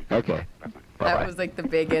 Okay. Okay. That was like the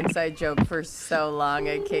big inside joke for so long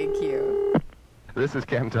at KQ. This is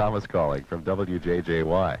Ken Thomas calling from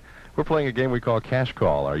WJJY. We're playing a game we call Cash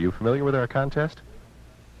Call. Are you familiar with our contest?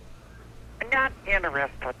 Not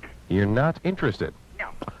interested. You're not interested? No.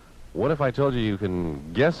 What if I told you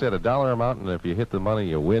can guess at a dollar amount, and if you hit the money,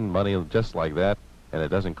 you win money just like that, and it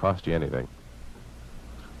doesn't cost you anything?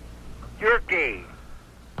 You're gay.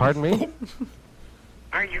 Pardon me?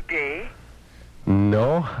 Are you gay?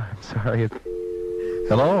 No. I'm sorry.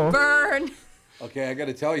 Hello? Burn. Okay, I got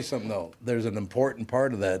to tell you something, though. There's an important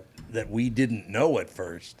part of that we didn't know at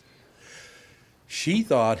first. She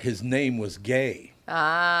thought his name was Gay.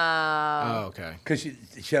 Ah. Oh, okay. Because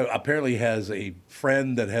she apparently has a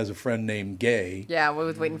friend that has a friend named Gay. Yeah, we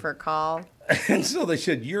was waiting for a call. And so they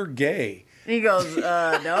said, "You're gay." He goes,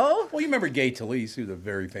 no. Well, you remember Gay Talese, who's a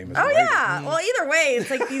very famous Oh, writer. yeah. Well, either way, it's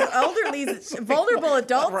like these elderly, vulnerable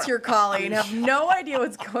adults you're calling have no idea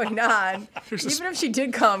what's going on. Even if she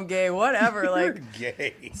did call him gay, whatever. You're Like,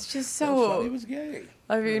 gay. it's just That's why so. he was gay.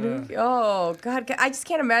 I mean, oh, God. I just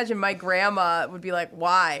can't imagine my grandma would be like,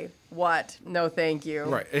 why? What? No, thank you.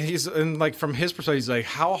 Right, and like from his perspective, he's like,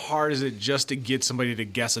 how hard is it just to get somebody to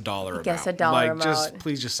guess a dollar amount? Guess a dollar like, amount. just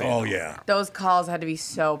please just say. Oh, no. yeah. Those calls had to be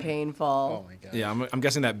so painful. Oh my god. Yeah, I'm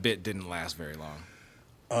guessing that bit didn't last very long.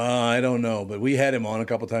 I don't know, but we had him on a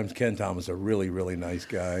couple times. Ken Thomas, a really, really nice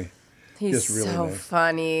guy. He's Just really so nice.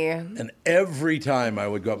 funny. And every time I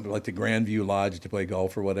would go up to like the Grandview Lodge to play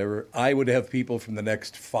golf or whatever, I would have people from the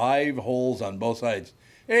next 5 holes on both sides.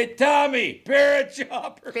 Hey, Tommy, pair of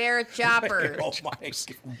choppers. Pair of choppers. Oh, my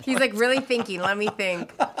God. He's like really thinking. Let me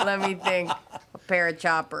think. A pair of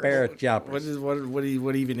choppers. Pair of choppers.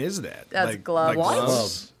 What even is that? That's gloves. What?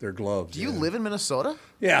 Gloves. They're gloves. Do you yeah. live in Minnesota?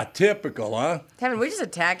 Yeah, typical, huh? Kevin, we're just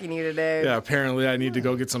attacking you today. Yeah, apparently I need to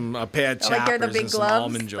go get some a pair of choppers Like they're the big and some gloves?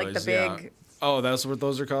 almond joys. Like the yeah. big- Oh, that's what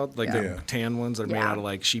those are called? Like Yeah. the tan ones that are made Yeah. out of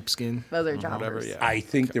like sheepskin? Those are choppers. Whatever, yeah. I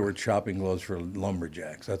think they were chopping gloves for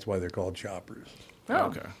lumberjacks. That's why they're called choppers. Oh.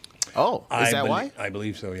 Okay. Oh, is that why? I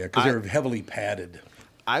believe so, yeah, because they're heavily padded.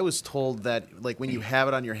 I was told that like when you have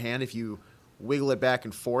it on your hand, if you wiggle it back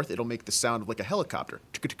and forth, it'll make the sound of like a helicopter.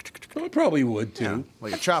 Well, it probably would, too.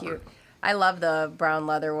 Like a chopper. Cute. I love the brown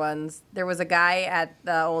leather ones. There was a guy at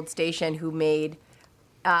the old station who made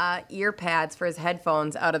ear pads for his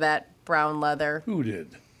headphones out of that brown leather. Who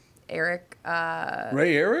did? Eric?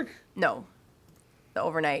 Ray Eric? No. The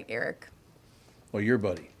overnight Eric. Well, your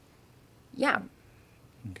buddy. Yeah.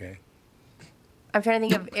 Okay. I'm trying to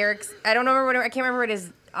think of Eric's. I don't know. I can't remember what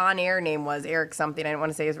his on-air name was. Eric something. I didn't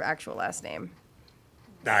want to say his actual last name.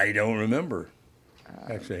 I don't remember.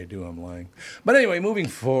 Actually, I do. I'm lying. But anyway, moving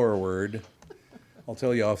forward, I'll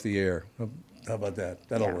tell you off the air. How about that?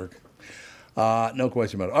 That'll work. No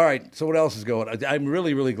question about it. All right, so what else is going on? I'm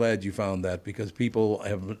really, really glad you found that because people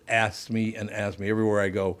have asked me everywhere I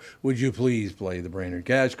go, would you please play the Brainerd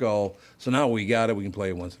Cash Call? So now we got it. We can play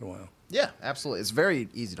it once in a while. Yeah, absolutely. It's very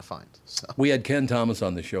easy to find. So. We had Ken Thomas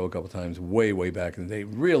on the show a couple times way, way back in the day.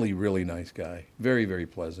 Really, really nice guy. Very, very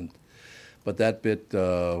pleasant. But that bit,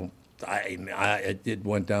 it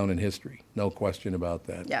went down in history. No question about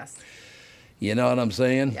that. Yes. You know what I'm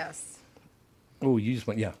saying? Yes. Oh, you just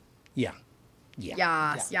went, yeah.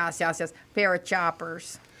 Yes. Pair of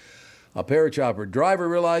choppers. A parachopper driver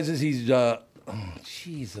realizes he's,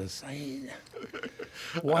 Jesus. I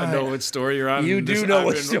know what story you're on. You do know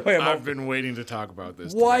what story I'm on. I've been waiting to talk about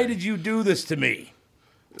this. Why did you do this to me?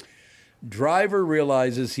 Driver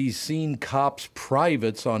realizes he's seen cops'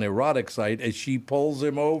 privates on erotic site as she pulls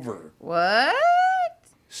him over. What?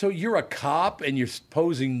 So you're a cop and you're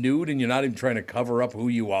posing nude and you're not even trying to cover up who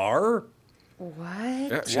you are? What?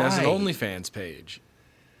 Yeah, she has an OnlyFans page.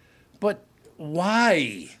 But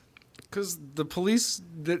why? Because the police,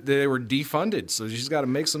 they were defunded, so she's got to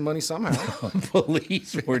make some money somehow.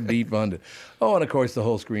 Police were defunded. Oh, and of course the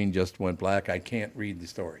whole screen just went black. I can't read the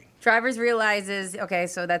story. Drivers realizes, okay,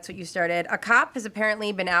 so that's what you started. A cop has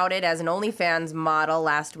apparently been outed as an OnlyFans model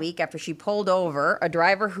last week after she pulled over a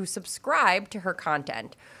driver who subscribed to her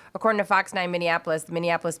content. According to Fox 9 Minneapolis, the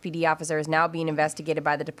Minneapolis PD officer is now being investigated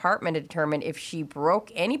by the department to determine if she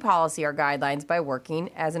broke any policy or guidelines by working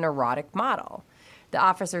as an erotic model. The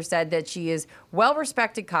officer said that she is a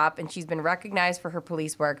well-respected cop and she's been recognized for her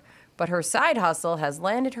police work, but her side hustle has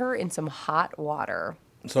landed her in some hot water.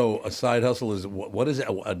 So a side hustle is, what is it?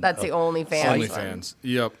 That's the OnlyFans. OnlyFans,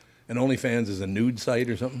 yep. And OnlyFans is a nude site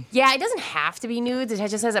or something? Yeah, it doesn't have to be nudes. It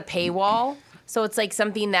just has a paywall. So it's like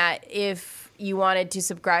something that if you wanted to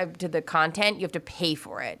subscribe to the content, you have to pay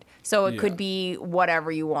for it. So it could be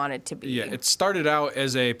whatever you want it to be. Yeah, it started out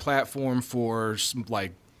as a platform for some,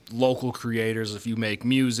 like, local creators. If you make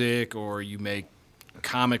music or you make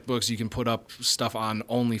comic books, you can put up stuff on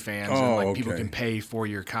OnlyFans and people can pay for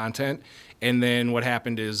your content. And then what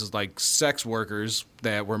happened is like sex workers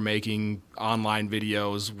that were making online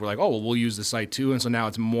videos were like, oh, well, we'll use the site too. And so now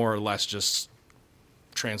it's more or less just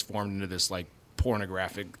transformed into this like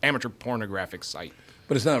amateur pornographic site.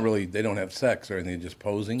 But it's not really, they don't have sex or anything, just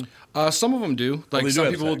posing? Some of them do. Like some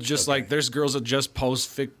people will just okay. like, there's girls that just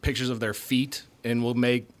post pictures of their feet and will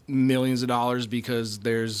make millions of dollars because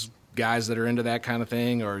there's guys that are into that kind of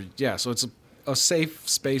thing. Or so it's a safe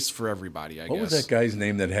space for everybody, I guess. What was that guy's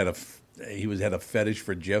name that had a fetish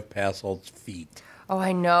for Jeff Passolt's feet? Oh,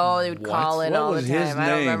 I know. They would call in all the time. I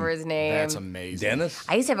don't remember his name. That's amazing. Dennis?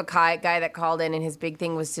 I used to have a guy that called in, and his big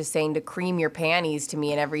thing was just saying to cream your panties to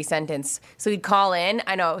me in every sentence. So he'd call in.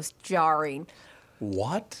 I know, it was jarring.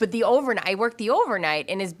 What? But I worked the overnight,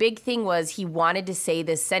 and his big thing was he wanted to say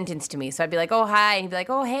this sentence to me. So I'd be like, oh, hi. And he'd be like,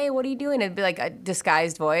 oh, hey, what are you doing? It'd be like a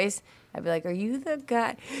disguised voice. I'd be like, are you the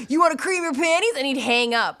guy? You want to cream your panties? And he'd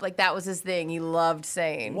hang up. Like, that was his thing. He loved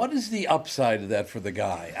saying. What is the upside of that for the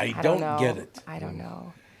guy? I don't get it. I don't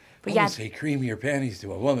know. But yeah, say cream your panties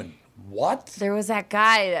to a woman. What? There was that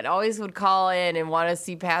guy that always would call in and want to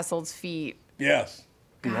see Passolt's feet. Yes.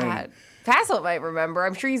 God. Passolt might remember.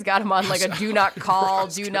 I'm sure he's got him on like a do not call,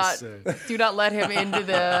 do not let him into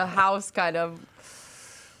the house kind of.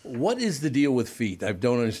 What is the deal with feet? I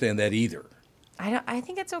don't understand that either. I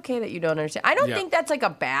think it's okay that you don't understand. I don't think that's like a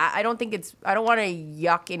bad. I don't want to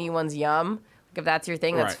yuck anyone's yum. Like if that's your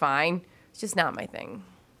thing, that's fine. It's just not my thing.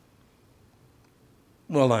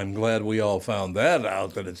 Well, I'm glad we all found that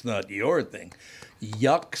out, that it's not your thing.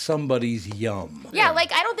 Yuck somebody's yum. Yeah,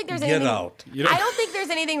 like I don't think there's anything. Get out. I don't think there's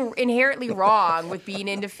anything inherently wrong with being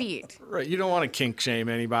into feet. Right. You don't want to kink shame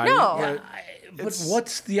anybody. No. But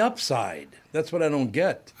what's the upside? That's what I don't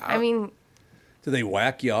get. I mean, do they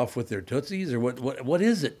whack you off with their tootsies or what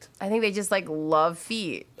is it? I think they just like love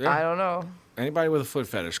feet. Yeah. I don't know. Anybody with a foot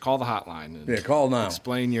fetish, call the hotline. And call now.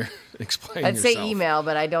 Explain I'd say email,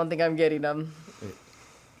 but I don't think I'm getting them.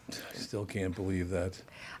 I still can't believe that.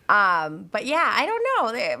 But yeah, I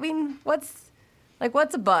don't know. I mean, what's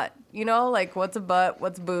a butt? You know, like what's a butt?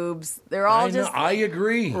 What's boobs? They're all I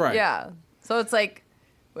agree. Right. Yeah. So it's like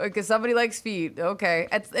if somebody likes feet, okay.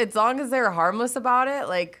 As long as they're harmless about it,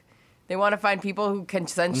 like they want to find people who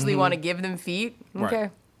consensually want to give them feet. Okay.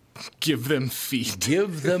 Right. Give them feet.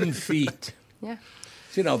 Give them feet. Yeah.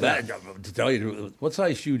 So, you know, that, to tell you, what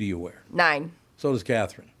size shoe do you wear? 9. So does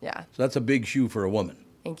Catherine. Yeah. So that's a big shoe for a woman.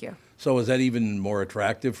 Thank you. So is that even more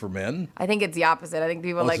attractive for men? I think it's the opposite. I think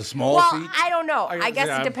people it's a small feet? I don't know. I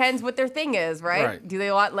guess it depends what their thing is, right? Do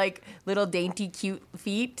they want like little dainty cute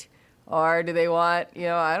feet? Or do they want,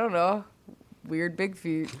 I don't know, weird big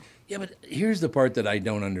feet? Yeah, but here's the part that I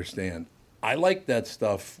don't understand. I like that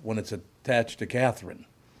stuff when it's attached to Catherine.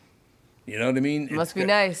 You know what I mean? Must be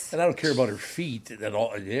nice. And I don't care about her feet at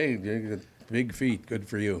all. Yeah, big feet, good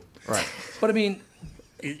for you. Right. But I mean,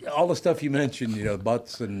 all the stuff you mentioned,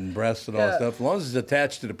 butts and breasts and all that stuff, as long as it's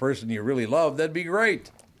attached to the person you really love, that'd be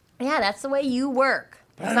great. Yeah, that's the way you work.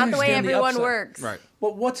 It's not the way everyone works. Right.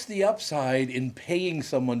 But what's the upside in paying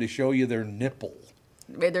someone to show you their nipple?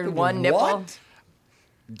 There's one nipple. What?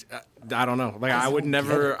 I don't know. Like I would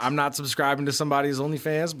never. I'm not subscribing to somebody's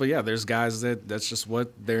OnlyFans, but yeah, there's guys that's just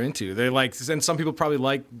what they're into. They like, and some people probably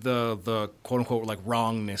like the quote unquote like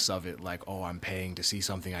wrongness of it. Like, oh, I'm paying to see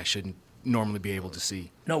something I shouldn't normally be able to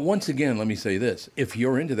see. Now, once again, let me say this: if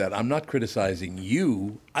you're into that, I'm not criticizing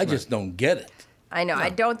you. I just don't get it. I know. No.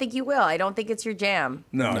 I don't think you will. I don't think it's your jam.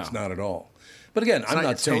 No, it's not at all. But again, I'm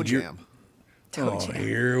not saying jam.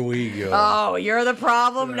 Here we go. Oh, you're the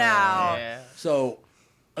problem now. Yeah. So.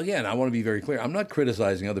 Again, I want to be very clear. I'm not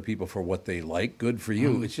criticizing other people for what they like. Good for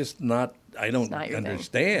you. It's just not. I don't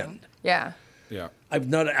understand. Yeah. Yeah. I've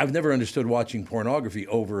never understood watching pornography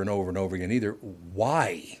over and over and over again either.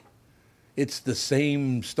 Why? It's the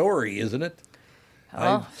same story, isn't it?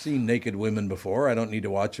 Oh. I've seen naked women before. I don't need to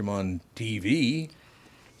watch them on TV.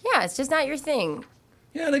 Yeah, it's just not your thing.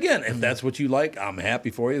 Yeah, and again, if that's what you like, I'm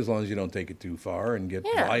happy for you as long as you don't take it too far and get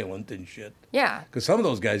violent and shit. Yeah. Because some of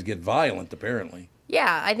those guys get violent, apparently.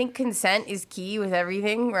 Yeah, I think consent is key with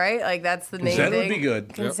everything, right? Like, that's the main thing. Consent would be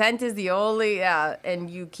good. Consent is the only, and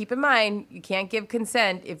you keep in mind, you can't give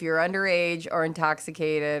consent if you're underage or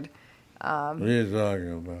intoxicated. What are you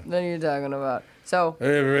talking about? What are you talking about? So,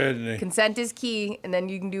 consent is key, and then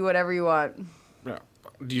you can do whatever you want. Yeah.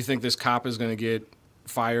 Do you think this cop is going to get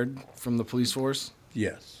fired from the police force?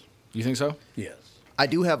 Yes. You think so? Yes. I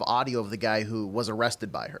do have audio of the guy who was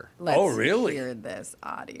arrested by her. Let's really? hear this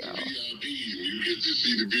audio. You get to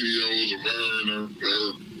see the videos of her and her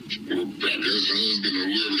I guess husband or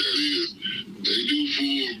whoever that is. They do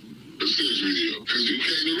full sex video. Because you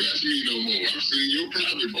can't arrest me no more. I've seen your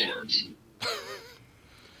private parts.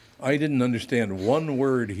 I didn't understand one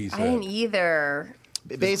word he said. I didn't either.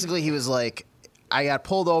 Basically, he was like, I got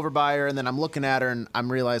pulled over by her, and then I'm looking at her, and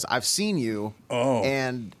I'm realized I've seen you. Oh.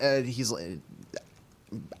 And he's like,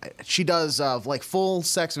 she does like full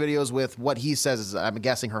sex videos with what he says is, I'm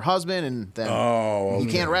guessing, her husband, and then you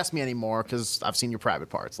can't arrest me anymore because I've seen your private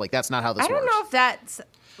parts. Like, that's not how this works. I don't know if that's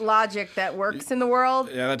logic that works in the world.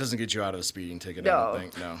 Yeah, that doesn't get you out of the speeding ticket, I don't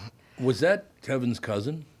think. No. Was that Tevin's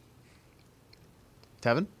cousin?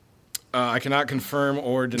 Tevin? I cannot confirm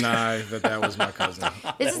or deny that was my cousin.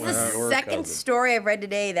 This is the second story I've read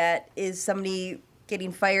today that is somebody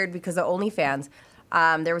getting fired because of OnlyFans.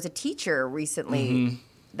 There was a teacher recently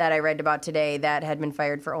that I read about today that had been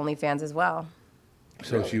fired for OnlyFans as well.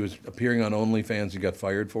 So she was appearing on OnlyFans and got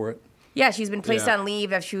fired for it? Yeah, she's been placed on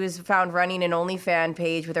leave after she was found running an OnlyFans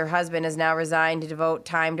page with her husband, has now resigned to devote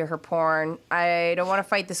time to her porn. I don't want to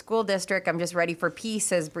fight the school district. I'm just ready for peace,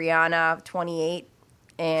 says Brianna, 28.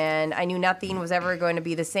 And I knew nothing was ever going to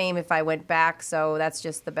be the same if I went back, so that's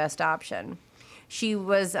just the best option. She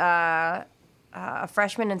was a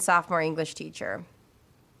freshman and sophomore English teacher.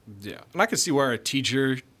 Yeah, and I can see where a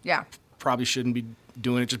teacher probably shouldn't be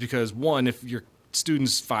doing it just because, one, if your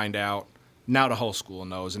students find out, now the whole school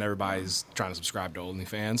knows and everybody's trying to subscribe to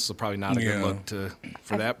OnlyFans, so probably not a good look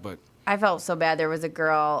for that. But I felt so bad. There was a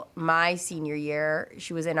girl my senior year.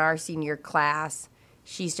 She was in our senior class.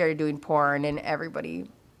 She started doing porn, and everybody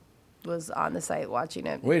was on the site watching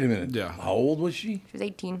it. Wait a minute. Yeah. How old was she? She was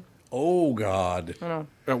 18. Oh, God. I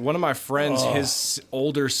know. One of my friends, his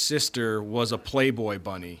older sister was a Playboy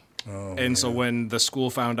bunny. Oh, and so when the school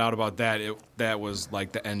found out about that, that was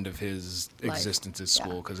like the end of his existence at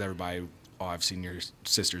school because everybody, I've seen your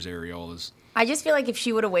sister's areolas. I just feel like if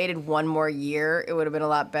she would have waited one more year, it would have been a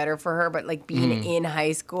lot better for her. But like being in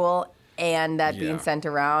high school and that being sent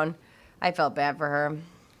around, I felt bad for her.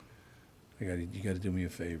 You got to do me a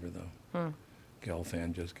favor, though.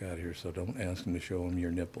 Gelfand just got here, so don't ask him to show him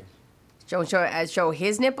your nipples. Show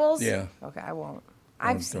his nipples? Yeah. Okay, I won't.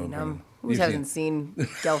 I've seen them. Who hasn't seen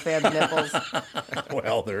Gelfand's nipples?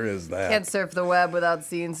 Well, there is that. Can't surf the web without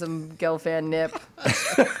seeing some Gelfand nip.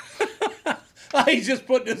 He's just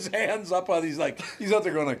putting his hands up on. He's out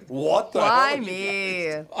there going like, "What the Why hell?"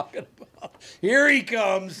 me? Talking about? Here he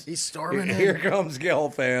comes. He's storming. Here comes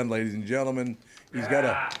Gelfand, ladies and gentlemen. He's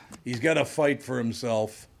got to fight for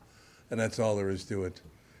himself, and that's all there is to it.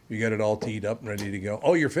 You got it all teed up and ready to go.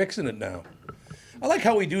 Oh, you're fixing it now. I like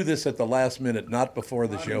how we do this at the last minute, not before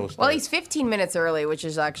the show starts. Well, he's 15 minutes early, which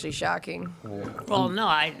is actually shocking. Well, no,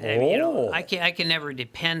 I can never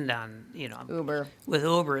depend on Uber. With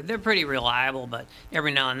Uber, they're pretty reliable, but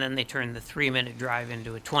every now and then they turn the 3-minute drive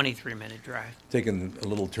into a 23-minute drive. Taking a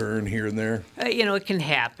little turn here and there. It can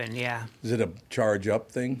happen. Yeah. Is it a charge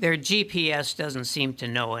up thing? Their GPS doesn't seem to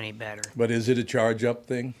know any better. But is it a charge up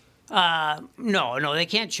thing? No, they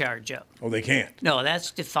can't charge up. Oh, they can't? No,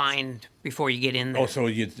 that's defined before you get in there. Oh, so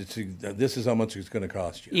this is how much it's going to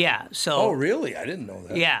cost you? Yeah, so... Oh, really? I didn't know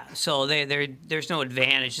that. Yeah, so there's no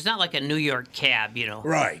advantage. It's not like a New York cab,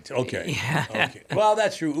 Right, okay. Yeah. Okay. Well,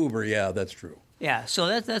 that's true. Uber, yeah, that's true. Yeah,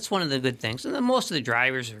 so that's one of the good things. And then most of the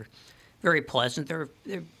drivers are very pleasant. They're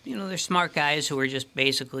smart guys who are just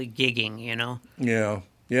basically gigging, Yeah,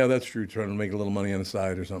 that's true. Trying to make a little money on the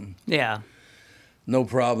side or something. Yeah. No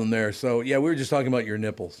problem there. So, yeah, we were just talking about your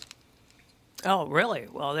nipples. Oh, really?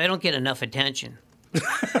 Well, they don't get enough attention.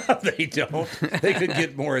 They don't? They could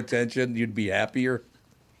get more attention. You'd be happier.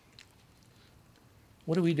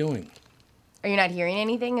 What are we doing? Are you not hearing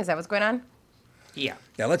anything? Is that what's going on? Yeah.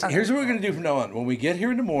 Yeah, here's what we're going to do from now on. When we get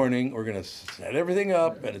here in the morning, we're going to set everything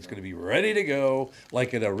up, and it's going to be ready to go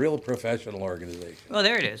like in a real professional organization. Oh,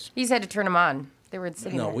 there it is. You just had to turn them on. They were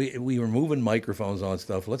sitting there. No, we were moving microphones on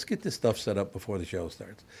stuff. Let's get this stuff set up before the show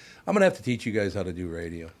starts. I'm going to have to teach you guys how to do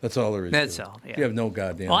radio. That's all there is That's to it. all, yeah. You have no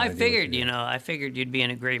goddamn Well, idea. I figured you'd be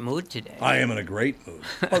in a great mood today. I am in a great mood,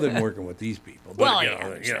 other than working with these people. But, Well,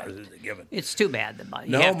 it's a given. It's too bad that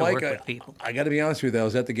you No, have to Mike, work with people. I got to be honest with you. I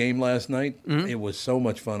was at the game last night. Mm-hmm. It was so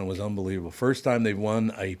much fun. It was unbelievable. First time they've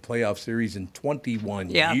won a playoff series in 21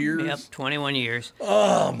 years. Yep, 21 years.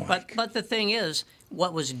 Oh, my But the thing is,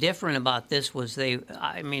 what was different about this was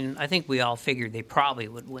I think we all figured they probably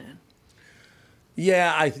would win.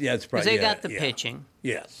 Yeah, it's probably. Because they got the pitching.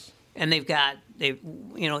 Yes. And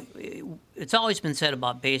it's always been said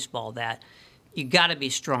about baseball that you got to be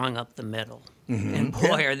strong up the middle. Mm-hmm. And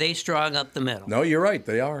boy, are they strong up the middle. No, you're right.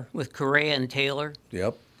 They are. With Correa and Taylor.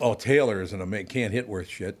 Yep. Oh, Taylor can't hit worth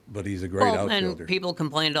shit, but he's a great outfielder. And people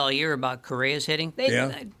complained all year about Correa's hitting.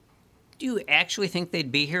 Do you actually think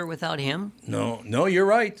they'd be here without him? No, you're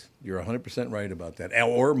right. You're 100% right about that.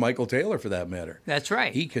 Or Michael Taylor, for that matter. That's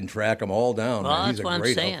right. He can track them all down. Well, He's that's what I'm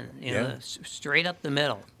saying. Yeah. Straight up the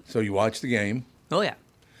middle. So you watched the game. Oh, yeah.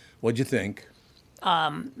 What'd you think?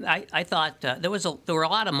 I thought there were a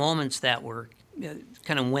lot of moments that were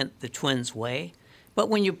kind of went the Twins' way. But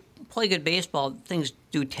when you play good baseball, things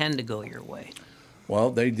do tend to go your way. Well,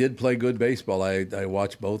 they did play good baseball. I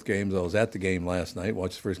watched both games. I was at the game last night.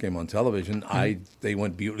 Watched the first game on television. They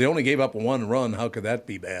went beautiful. They only gave up one run. How could that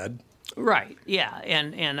be bad? Right. Yeah.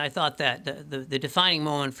 And I thought that the defining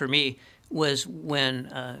moment for me was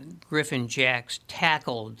when Griffin Jacks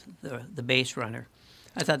tackled the base runner.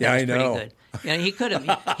 I thought that was pretty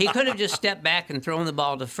good. He could have just stepped back and thrown the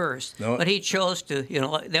ball to first. No. But he chose to.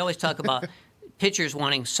 They always talk about pitchers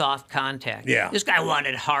wanting soft contact. Yeah. This guy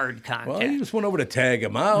wanted hard contact. Well, he just went over to tag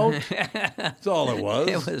him out. That's all it was.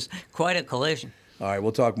 It was quite a collision. All right,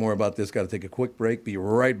 we'll talk more about this. Got to take a quick break. Be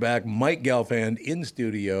right back. Mike Gelfand in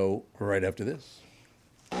studio right after this.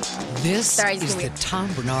 This is the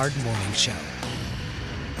Tom Barnard Morning Show.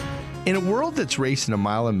 In a world that's racing a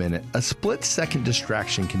mile a minute, a split-second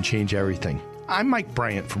distraction can change everything. I'm Mike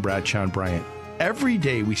Bryant from Bradshaw & Bryant. Every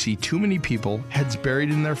day we see too many people, heads buried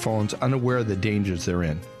in their phones, unaware of the dangers they're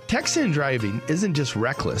in. Texting and driving isn't just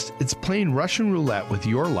reckless, it's playing Russian roulette with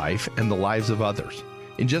your life and the lives of others.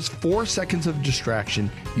 In just 4 seconds of distraction,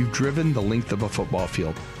 you've driven the length of a football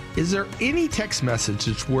field. Is there any text message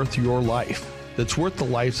that's worth your life, that's worth the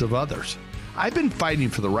lives of others? I've been fighting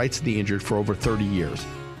for the rights of the injured for over 30 years,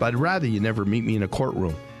 but I'd rather you never meet me in a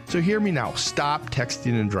courtroom. So hear me now, stop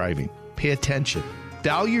texting and driving. Pay attention.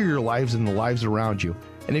 Value your lives and the lives around you.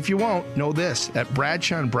 And if you won't, know this, at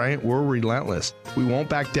Bradshaw & Bryant, we're relentless. We won't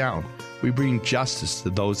back down. We bring justice to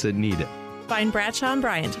those that need it. Find Bradshaw &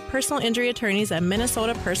 Bryant, personal injury attorneys at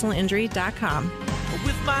minnesotapersonalinjury.com.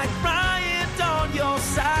 With Mike Bryant on your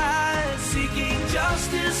side, seeking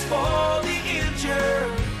justice for the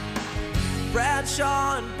injured.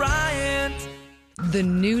 Bradshaw & Bryant. The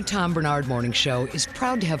new Tom Barnard Morning Show is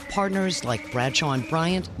proud to have partners like Bradshaw &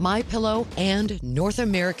 Bryant, MyPillow, and North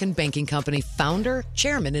American Banking Company founder,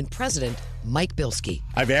 chairman, and president, Mike Bilski.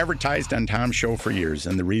 I've advertised on Tom's show for years,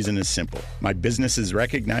 and the reason is simple. My business is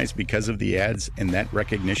recognized because of the ads, and that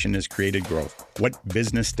recognition has created growth. What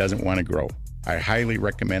business doesn't want to grow? I highly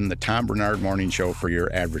recommend the Tom Barnard Morning Show for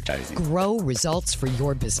your advertising. Grow results for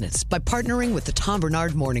your business by partnering with the Tom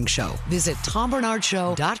Barnard Morning Show. Visit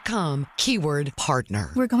TomBarnardShow.com, keyword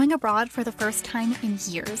partner. We're going abroad for the first time in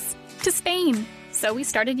years, to Spain. So we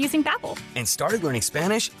started using Babbel. And started learning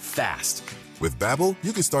Spanish fast. With Babbel,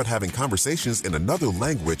 you can start having conversations in another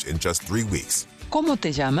language in just 3 weeks. ¿Cómo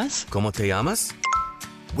te llamas? ¿Cómo te llamas?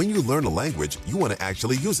 When you learn a language, you want to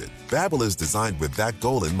actually use it. Babbel is designed with that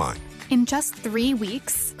goal in mind. In just 3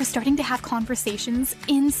 weeks, we're starting to have conversations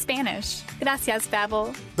in Spanish. Gracias,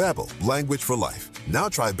 Babbel. Babbel, language for life. Now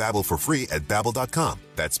try Babbel for free at Babbel.com.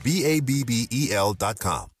 That's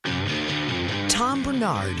Babbel.com. Tom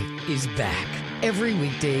Barnard is back. Every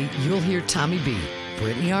weekday, you'll hear Tommy B,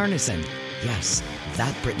 Brittany Arneson. Yes,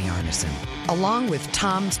 that Brittany Arneson. Along with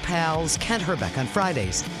Tom's pals Kent Herbeck on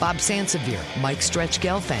Fridays, Bob Sansevier, Mike Stretch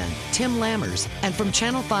Gelfand, Tim Lammers, and from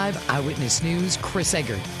Channel 5 Eyewitness News, Chris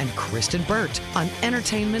Eggert and Kristen Burt on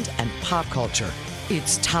entertainment and pop culture.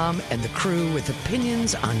 It's Tom and the crew with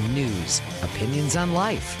opinions on news, opinions on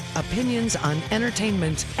life, opinions on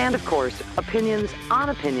entertainment, and of course, opinions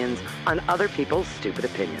on other people's stupid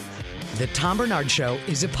opinions. The Tom Barnard Show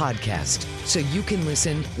is a podcast, so you can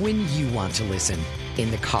listen when you want to listen. In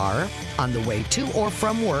the car, on the way to or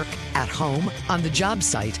from work, at home, on the job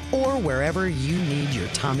site, or wherever you need your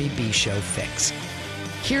Tommy B Show fix.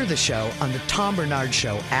 Hear the show on the Tom Barnard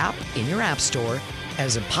Show app in your app store,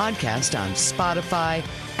 as a podcast on Spotify,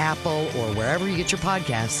 Apple, or wherever you get your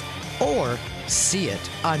podcasts, or see it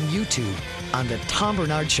on YouTube on the Tom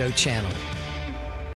Barnard Show channel.